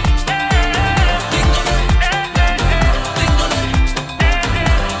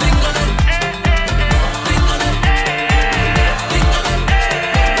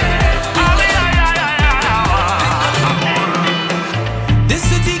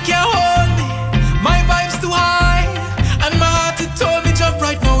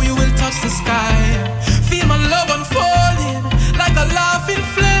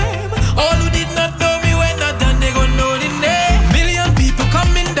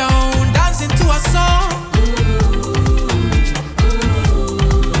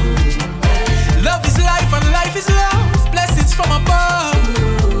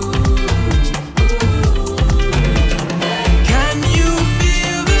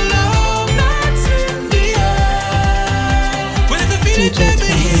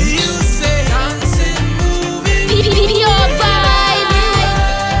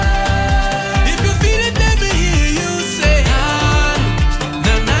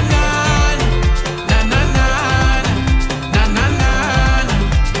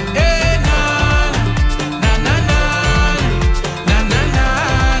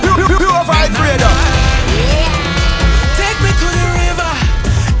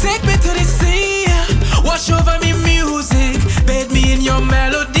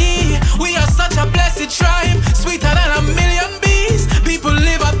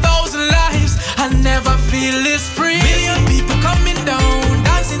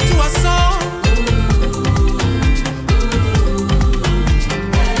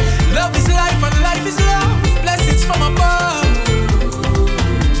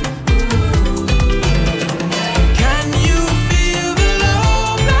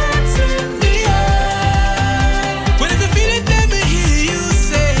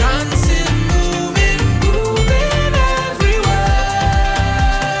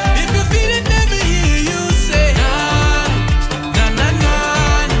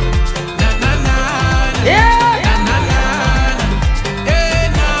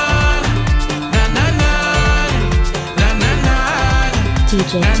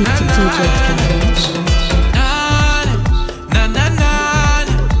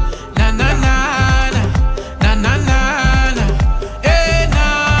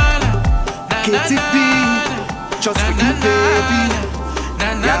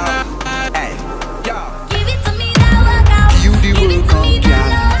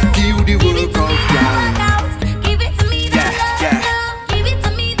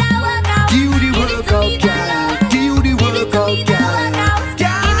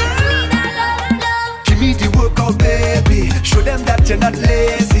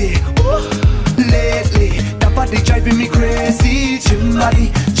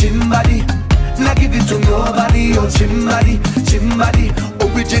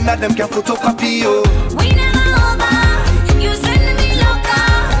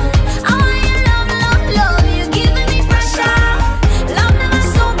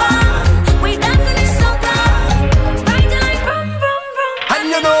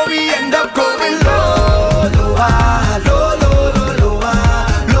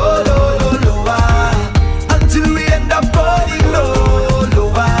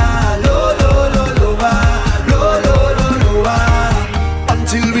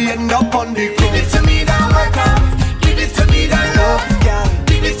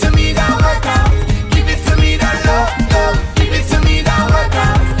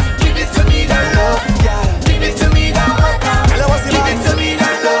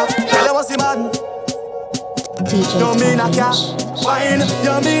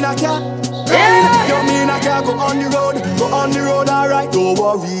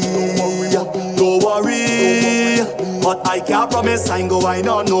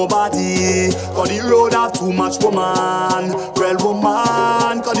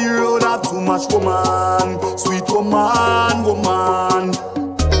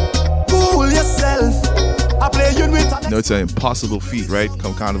 know it's an impossible feat, right?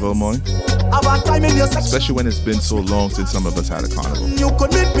 Come Carnival morning. Especially when it's been so long since some of us had a carnival. You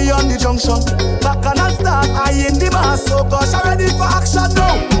could meet me on the junction. Back and I'll start. I in the mass. So gosh, I'm ready for action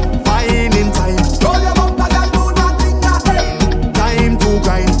now. Fine in time. Roll your bumper and do nothing. Time to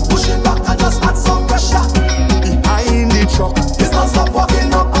grind. Push it back and just add some pressure. Behind the truck. It's not stop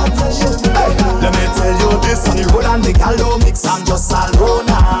walking up attention. Hey, let me tell you this. On the road and the gallo mix and just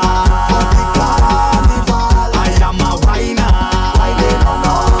Salona.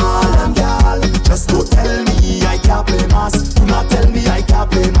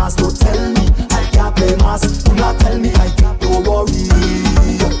 Don't tell me I can't play mass. Do not tell me I can't. Don't worry,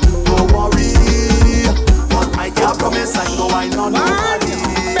 don't worry. But I can't promise I know I know nobody.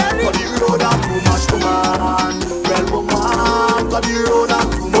 For the road I'm too much woman. Well woman, for the road I'm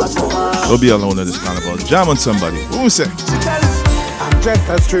too much woman. Don't be alone in this carnival. Jam on somebody. Who say? I'm just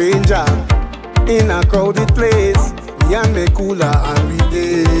a stranger in a crowded place. Me and me cooler and we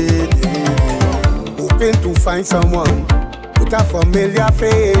did. Hoping to find someone with a familiar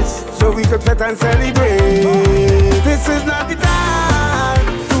face, so we could fit and celebrate. This is not the time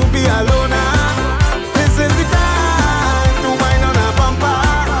to be alone. This is the time to wind on a bumper.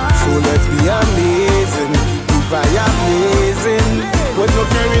 So let's be amazing, the fire blazing. With no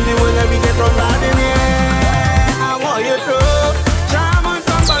care in the world, let me get on right in here. I want you to jam on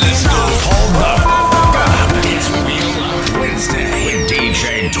somebody. Let's go. Hold up. It's Wheel Up Wednesday with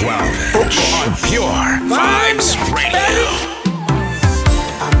DJ 12 on Pure Vibes Radio.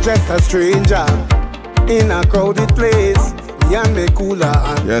 Just a stranger in a crowded place. Me and me cooler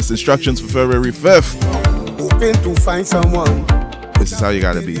and yes, instructions for February 5th. Hoping to find someone. This is how you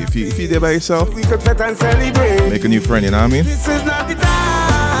gotta be. If you there by yourself, we could fit and celebrate. Make a new friend, you know what I mean? This is not the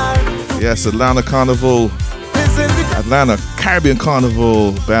time. Yes, Atlanta Carnival, Atlanta Caribbean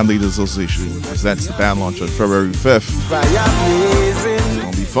Carnival Band Leaders Association presents the band launch on February 5th. It's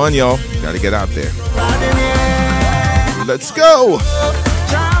gonna be fun, y'all. You gotta get out there. Let's go!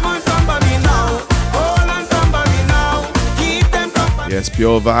 Yes,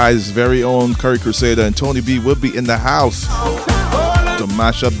 Pure Vibes' very own Curry Crusader and Tony B will be in the house to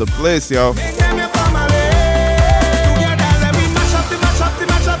mash up the place, y'all.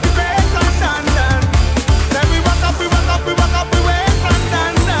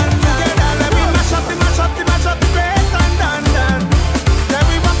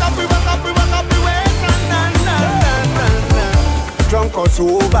 Drunk or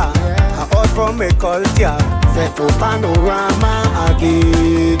sober, I out from a culture. Set to panorama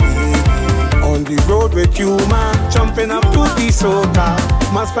again. On the road with you, man, jumping up to the soca.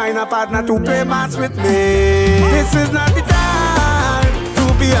 Must find a partner to play mass with me. This is not the time to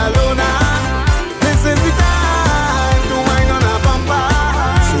be alone. This is the time to wind on a bumper.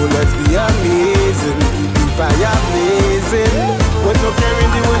 So let's be amazing, keep the fire blazing. With no care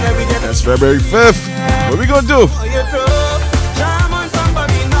in the world, we get. That's February 5th. What we gonna do?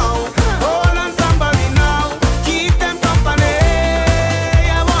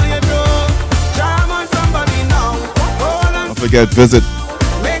 Forget, visit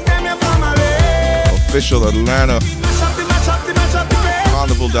official Atlanta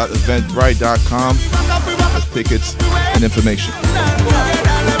carnival.eventbrite.com for tickets and information.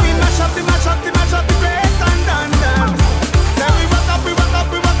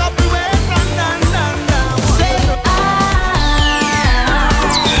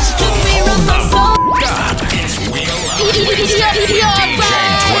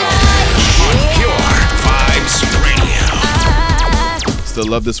 Still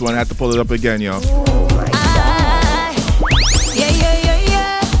love this one. I had to pull it up again, y'all.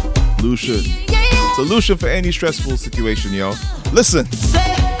 Lucian. Solution for any stressful situation, y'all. Listen.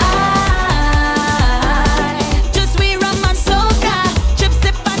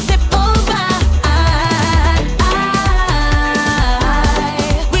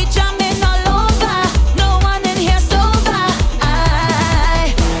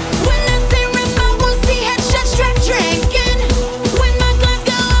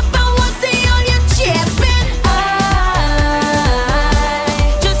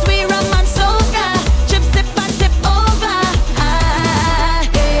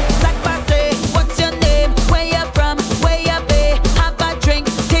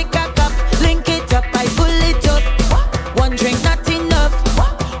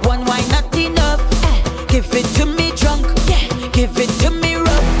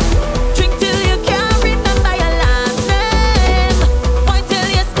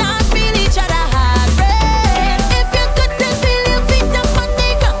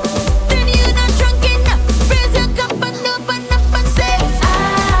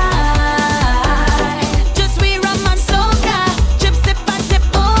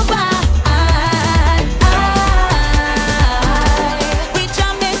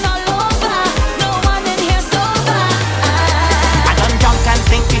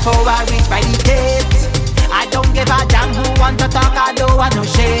 no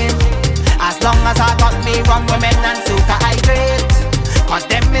shame. As long as I got me wrong women and soca I great. Cause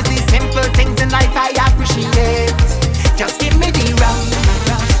them is the simple things in life I appreciate. Just give me the rum,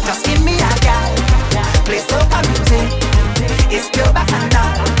 just give me a gal. Play soca music, it's pure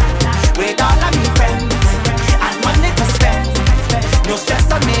bacchanal. With all of me friends, and money to spend. No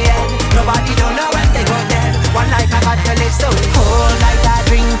stress on me head, nobody don't know when they go dead. One life I got to live, so whole night I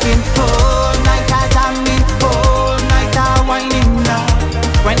drinking, whole night I jamming, whole night I whining now.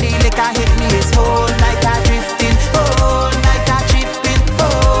 When the liquor hit me, it's whole night I drifting, whole night I tripping,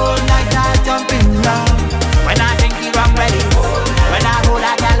 whole night I jumping now. When I drink the rum ready, when I hold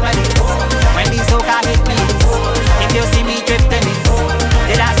a gal ready, when the soca hit me, if you see me drifting it,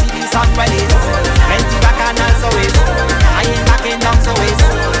 did I see the sun ready? Plenty bacchanal so is, I ain't backing down so is,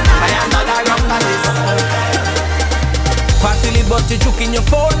 I am not a rum basis. Partly but you juking your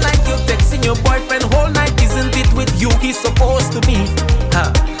phone like you texting your boyfriend whole night. Isn't it with you he's supposed to be?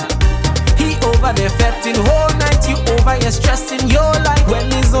 He over there fetting whole night. You over here stressing your life when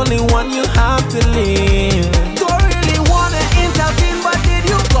there's only one you have to live. Don't really wanna intervene, but did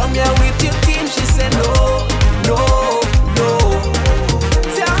you come here with your team? She said no, no, no.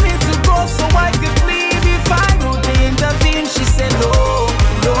 Tell me to go so I could leave if I would intervene. She said no,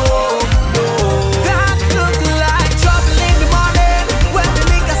 no, no. That looked like trouble in the morning when the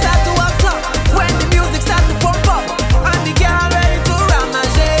liquor start to up top, when the music start to pump up, and the girl ready to run a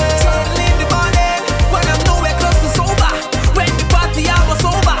shade. Trouble in the morning when I'm nowhere close to sober, when the party I was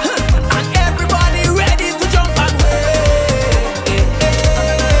over, and everybody ready to jump and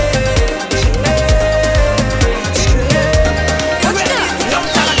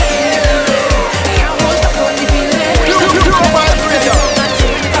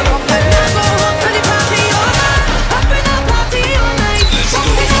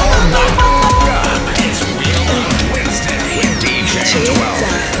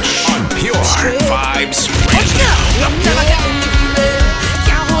On Pure Vibes Radio. Never get in the feeling,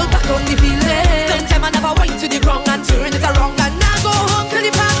 can't hold back on the feeling. Sometimes I never wait to the ground and turn it around and I go home to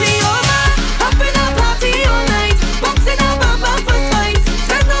the party over. Up in a party all night, boxing a bamba for fight.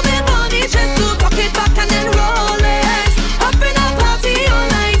 Spend all my money just to rock it back and then roll it. Up in a party all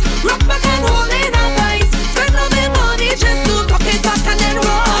night, rock back and roll in a fight. Spend all my money just to rock it back and then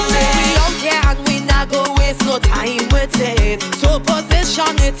roll it. We don't care and we not go waste no time with it. So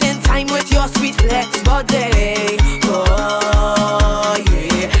position it in time with your sweet flex body. Oh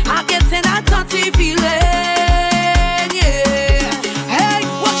yeah, I'm getting a touchy feeling. Yeah. Hey,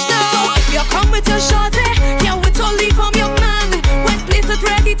 watch now. So if you come with your shorty, can't wait to leave from your man. When place it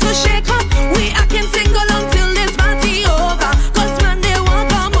ready to shake up, we I can sing along till this party over. Cause man they won't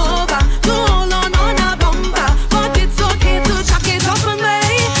come over to hold on a bumper, but it's okay to chuck it up and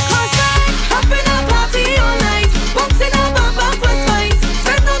lay. Cause I up in a party all night, boxing a bumper for spice.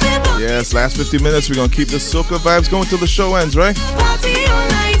 Spend all my money. Yes, last 50 minutes. We're gonna keep the soca vibes going till the show ends, right? Party all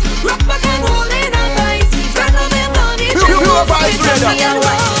night, rock back and roll in a vice. Spend all my money, Pure Vibes Radio.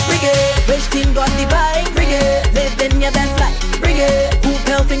 Bring it, which team got the vibe? Bring it, living your best life. Bring it, who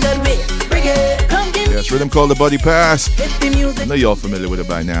pelting good ways? Bring it, come give me. Yes, rhythm called the Buddy Pass. Hit the music. I know y'all familiar with it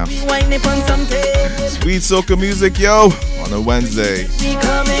by now. Wind up on something. Sweet soca music, yo, on a Wednesday. We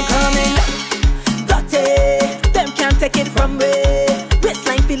coming, dirty. Them can't take it from me.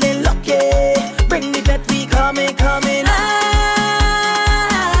 Waistline feeling lucky. Bring me that we coming.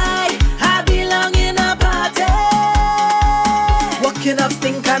 I belong in a party. Walking up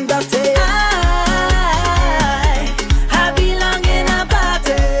stink and dirty. I belong in a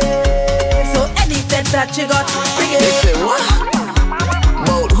party. So anything that you got, bring it. They say what?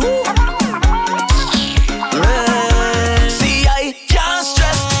 About who? See, I can't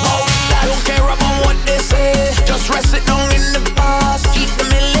stress about. I don't care about what they say. Just rest it down in the past. Keep the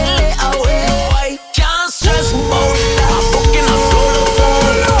lily away. No, I can't stress about. I'm fucking a solo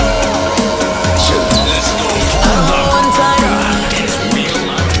phone. Let's go. Hold up. It's Wheel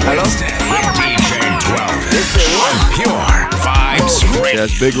Up Wednesday with DJ 12 on Pure Vibes Radio.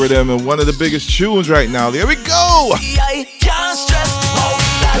 That's Big Rhythm and one of the biggest tunes right now. Here we go. I can't stress about.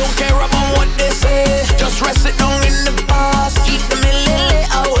 I don't care about what they say. Just rest it down in the past. Keep the lily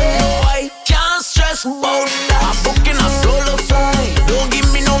away. No, I can't stress about. I'm booking a solo flight. Don't give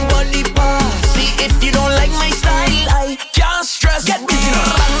me nobody pass. See if you don't like my style, I can't stress. Get busy now.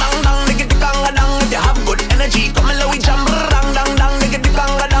 Dang dang dang, nigga the ganga dang. If you have good energy, come and let we jam. Dang dang dang, nigga the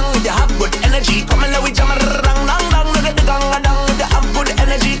ganga dang. If you have good energy, come and let we jam. Dang dang dang, nigga the ganga dang. If you have good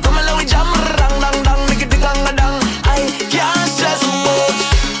energy, come and let we jam. Dang dang dang, nigga the ganga dang. I can't stress about.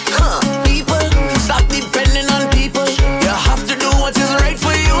 People, stop depending on people. You have to do what is right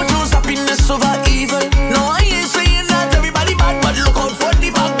for you. Choose happiness over evil. No, I ain't saying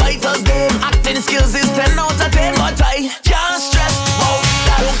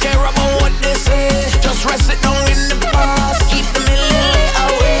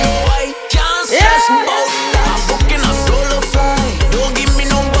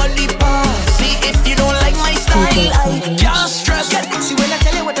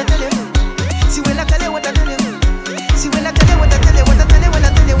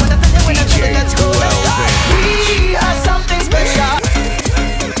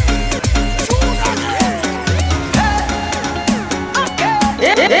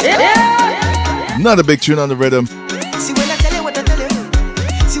Another big tune on the rhythm. See when I tell you what I tell you.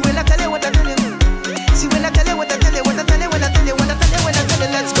 See when I tell you what I tell you. See when I tell you what I tell you. What I tell you when I tell you. What I tell you when I tell you.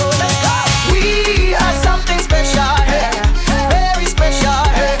 Let's go, let's go. We are something special here, very special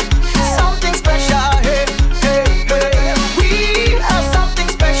here, something special here. We are something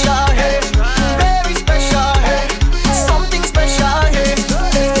special here, very special here, something special here.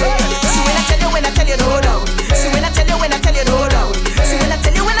 See when I tell you no doubt. See when I tell you no doubt. See when I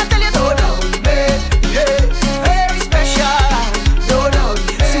tell you no doubt. Very special, no doubt.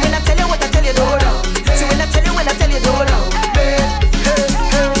 See when I tell you what I tell you no doubt. See when I tell you no doubt.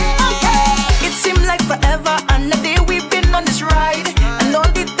 It seemed like forever and a day we've been on this ride, and all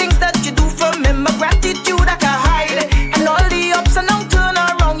the things that you do for me, my gratitude I can hide, and all the ups and downs turn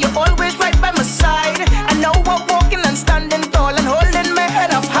around, you're always right by my side. And now I'm walking and standing tall and holding my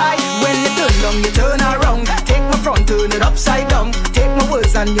head up high. When you turn long, you turn around. Take my front, turn it upside down. Take my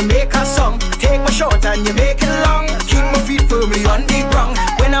words and you make a song. Take my short and you make it long. Keep my feet firmly on the ground.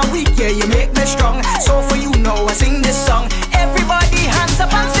 When I'm weak, yeah, you make me strong. So for you now, I sing this song. Everybody hands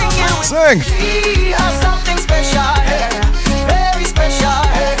up and sing it. Sing. We are something special here, very special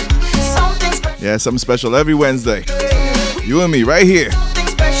here, something special. Yeah, something special every Wednesday. You and me right here. Something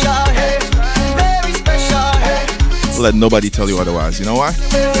special here, very special here. Let nobody tell you otherwise. You know why?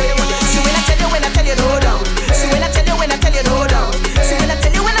 See when I tell you no doubt. See when I tell you no doubt. See when I tell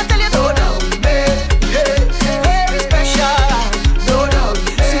you no doubt. Very special, no doubt.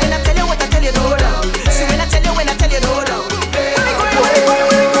 See when I tell you no doubt. See when I tell you no doubt.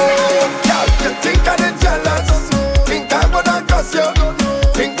 Girl, you think I'm jealous? Think I would have cuss you?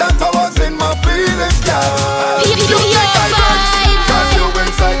 Think that I was in my feelings, girl? You think I vex? 'Cause you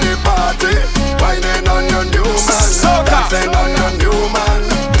inside the party, whining on your new man, dancing on your new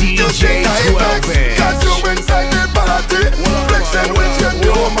man. You think I vex? 'Cause you inside the party, flexing with your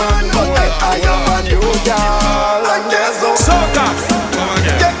new man. But I have a new girl, and guess who?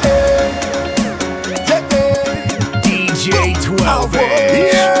 DJ 12.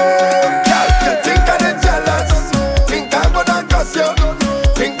 Yeah, girl, you think I'm jealous? Think I would have cuss you?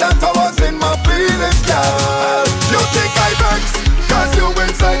 Think that I was in my feelings, girl? You think I vex? 'Cause you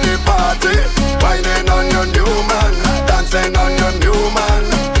inside the party, whining on your new man, dancing on your new man.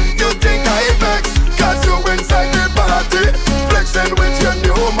 You think I vex? 'Cause you inside the party, flexing with your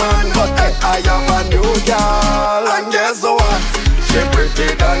new man. But hey, I have a new girl, and guess what? She pretty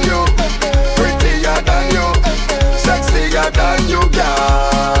than you, prettier than you, sexier than you,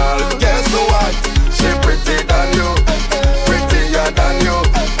 girl. Guess what? She pretty than you, prettier than you,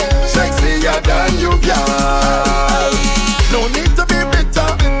 sexier than you, girl. No need to be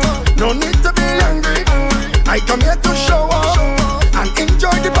bitter, no need to be angry. I come here to show up and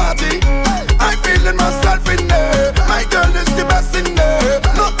enjoy the party. I'm feeling myself in there. My girl is the best in there.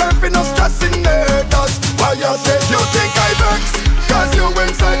 No time for no stress in there. That's why you say you think I vex. 'Cause you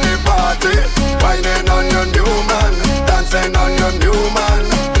inside the party, whining on your new man, dancing on your new man.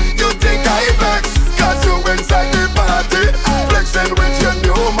 You think I vex? 'Cause you inside the party, flexing with your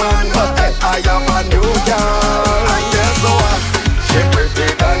new man. But hey, I have a new girl, and guess what? She pretty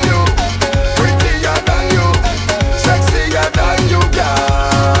than you, prettier than you, sexier than you,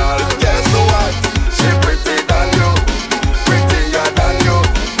 girl. Guess what? She pretty than you, prettier than you,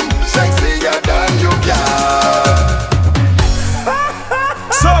 sexier than you, girl.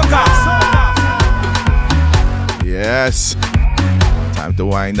 Yes. Time to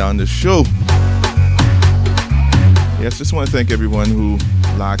wind down the show. Yes, just want to thank everyone who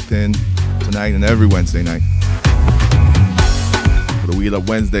locked in tonight and every Wednesday night for the Wheel Up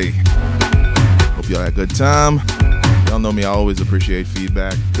Wednesday. Hope y'all had a good time. Y'all know me, I always appreciate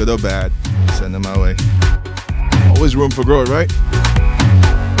feedback, good or bad. Send them my way. Always room for growth, right?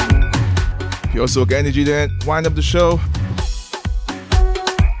 Pure Soca Energy then wind up the show.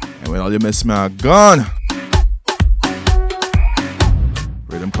 And when all you miss me are gone,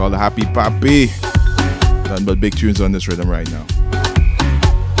 rhythm called the Happy Papi. Nothing but big tunes on this rhythm right now.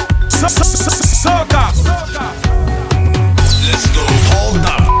 Soca. Let's go. Hold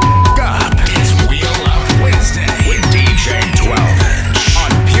the up. It's Wheel Up Wednesday with DJ 12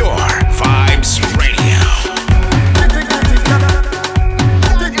 on Pure Vibes Radio.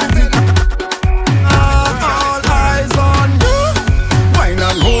 All eyes on you. Wine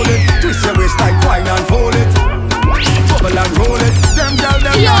and hold it. Twist your waist like wine and fold it. Bubble and roll it. Them girl,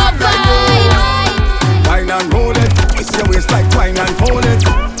 them not like you. Wine and roll it. Twist your waist like wine and fold it.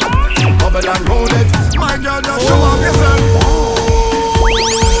 Bubble and roll it. My girl, just show off yourself.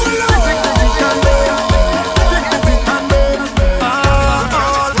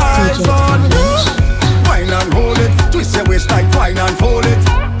 All eyes on you. Wine and roll it. Twist your waist like wine and fold it.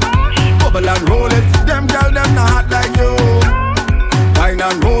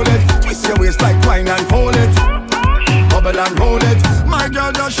 My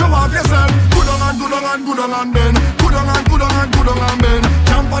girl, just show off yourself. Good on and good on and good on and bend. Good on and good on and good on and bend.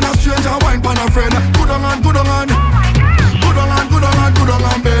 Jump on a stranger, wine on a friend. Good on and good on and. Good on and good on and good on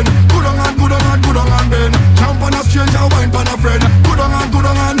and bend. Good on and good on and good on and bend. Jump on a stranger, wine on a friend. Good on and good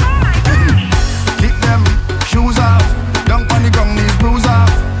on and. Kick them shoes off. Down on the ground, knees bruise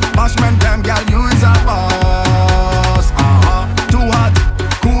off. Bashment them, girl, you is a boss. Too hot,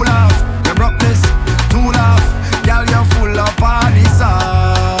 cool off. You broke this, too laugh. Girl, you're full of party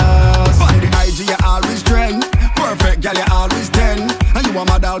sauce. On the IG, you always trend. Perfect, girl, you always 10. And you a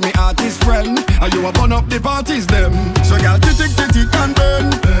model, me artist friend. And you a burn up the parties, them. So, girl, tick, tick, tick, and burn.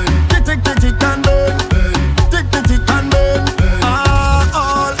 Tick, tick, tick, tick, and burn. Tick, tick, tick, and burn.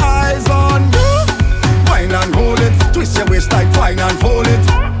 All eyes on you. Wine and hold it. Twist your waist like twine and fold it.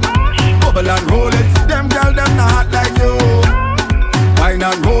 Bubble and roll it. Them girl, them not hot like you. Wine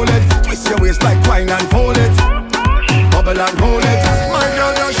and roll it. Twist your waist like twine and fold it. Bubble and roll it. My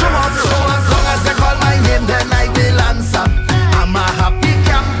girl, just show off. So as long as they call my name, then I will answer. I'm a happy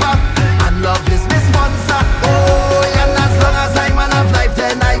camper, and love is my sponsor. Oh, and as long as I'm man of life,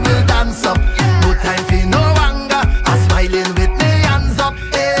 then I will dance up. No time for no anger. I'm smiling with me hands up.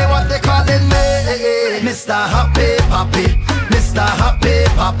 Hey, what they calling me? Mr. Happy Papi, Mr. Happy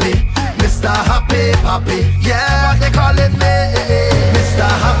Papi, Mr. Happy Papi. Yeah, what they calling me? Mr.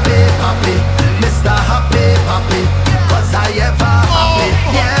 Happy Papi, Mr. Happy Papi. Was I ever happy?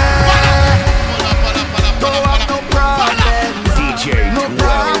 Yeah. Don't have no problems. DJ No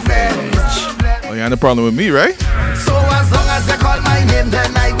problems. Oh, you had no problem with me, right? So as long as they call my name,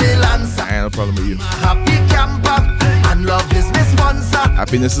 then I will answer. I had no problem with you. Happy camper, and love is my sponsor.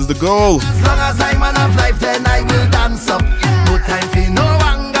 Happiness is the goal. As long as I'm man of life, then I will dance up. No time for no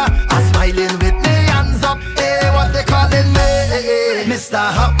anger. I'm smiling with me hands up. Hey, what they calling me? Mr.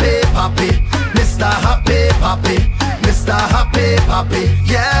 Happy Papi, Mr. Happy Papi, Mr. Happy Papi.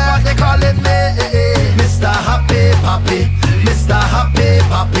 Yeah, what they calling me? Mr. Happy Papi, Mr. Happy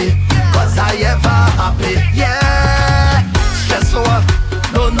Papi. Was I ever happy? Yeah. Stress for her.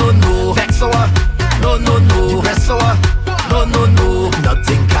 No, no, no. Vex for her. No, no, no. Depress for her. No, no, no.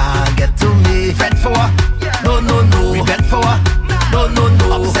 Nothing can get to me. Fret for her. No, no, no. Regret for her. No, no,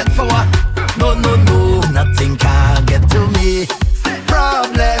 no. Upset for her. No, no, no. Nothing can get to me.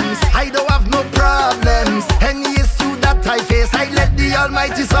 Problems, I don't have no problems. Any issue that I face, I let the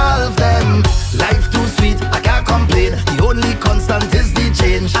Almighty solve them. Life too sweet, I can't complain. The only constant is the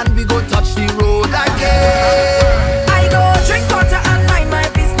change, and we go touch the road again. I go drink water and mind my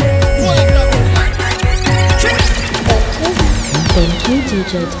business. Thank you,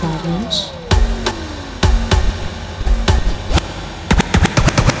 DJ 12-inch.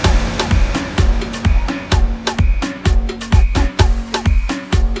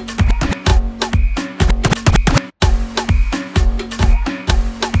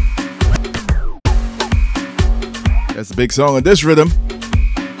 That's a big song on this rhythm.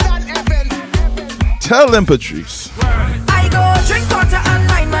 Tell them, Patrice. I go drink water and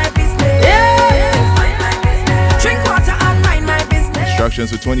mind my business. Drink water and mind my business. Instructions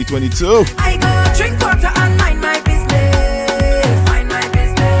for 2022. I go drink water and mind my business. Mind my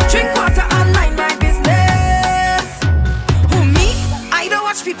business. Drink water and mind my business. Who me? I don't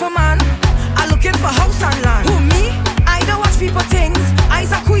watch people, man. I'm looking for house and land. Who me? I don't watch people things.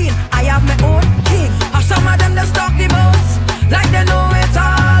 I's a queen. I have my own king. Or some of them that stalk the most, like they know it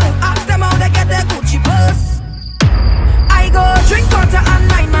all. Ask them how they get their Gucci purse. I go drink water and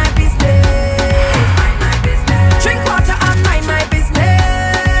mind my business. Drink water and mind my business.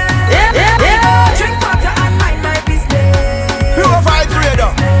 I go drink water and mind my business. Pure Vibes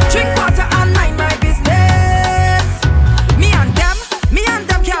Radio. Drink water and mind my business. Me and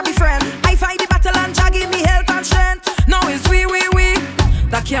them can't be friends. I fight the battle and Jah give me health and strength. Now it's we.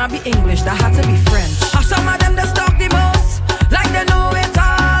 That can't be English, that had to be French. Or some of them that stalk the most, like they know it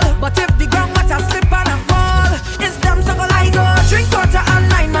all. But if the ground water slip and I fall, it's them so I go drink water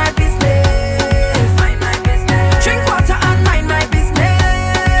and mind my business. Drink water and mind my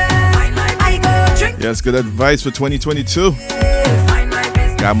business. I go drink. Yes, good advice for 2022.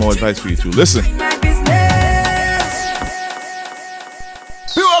 Got more advice for you too. Listen.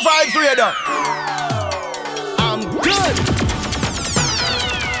 Pure Vibes Radio. I'm good.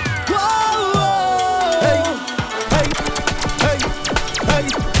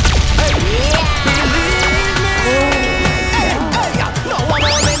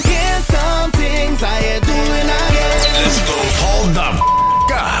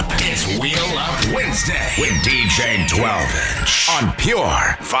 Wednesday with DJ 12-inch on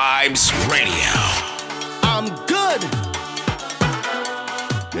Pure Vibes Radio. I'm good.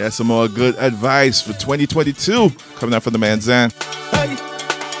 Yeah, some more good advice for 2022 coming out from the man Zan. Hey,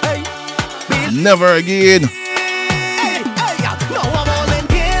 Never Again.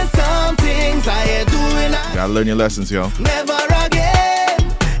 Gotta learn your lessons, yo. Never again,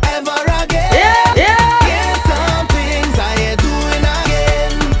 ever again. Yeah. Some things I ain't doing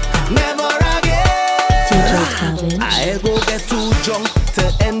again. Never again. I go get too drunk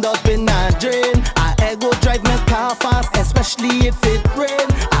to end up in a drain. I go drive my car fast, especially if it rain.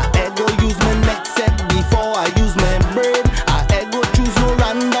 I go use my neck set before I use my brain. I go choose no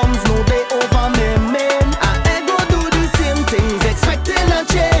randoms, no day over me main. I go do the same things, expecting a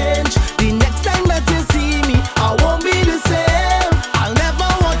change. The next time that you see me, I won't be the same. I'll never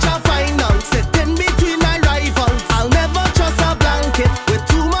watch a final sitting between my rivals. I'll never trust a blanket with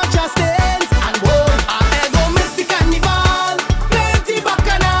too much stains. And whoa, I go miss the carnival, plenty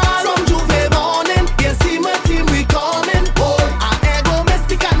bacchanal. From Juve morning, you see my team we coming. Whoa, I go miss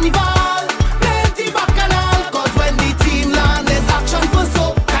the carnival, plenty bacchanal. Cause when the team land, there's action for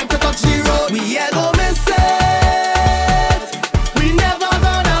so. Time to touch the road, we go miss it. We never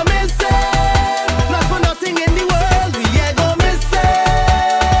gonna miss it. Not for nothing in the world, we go miss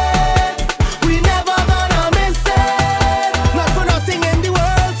it. We never gonna miss it. Not for nothing in the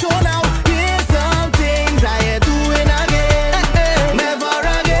world. So now here's some things I ain't doing again. Never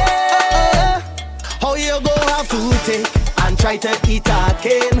again. How you go have to take and try to eat a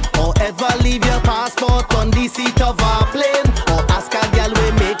cane?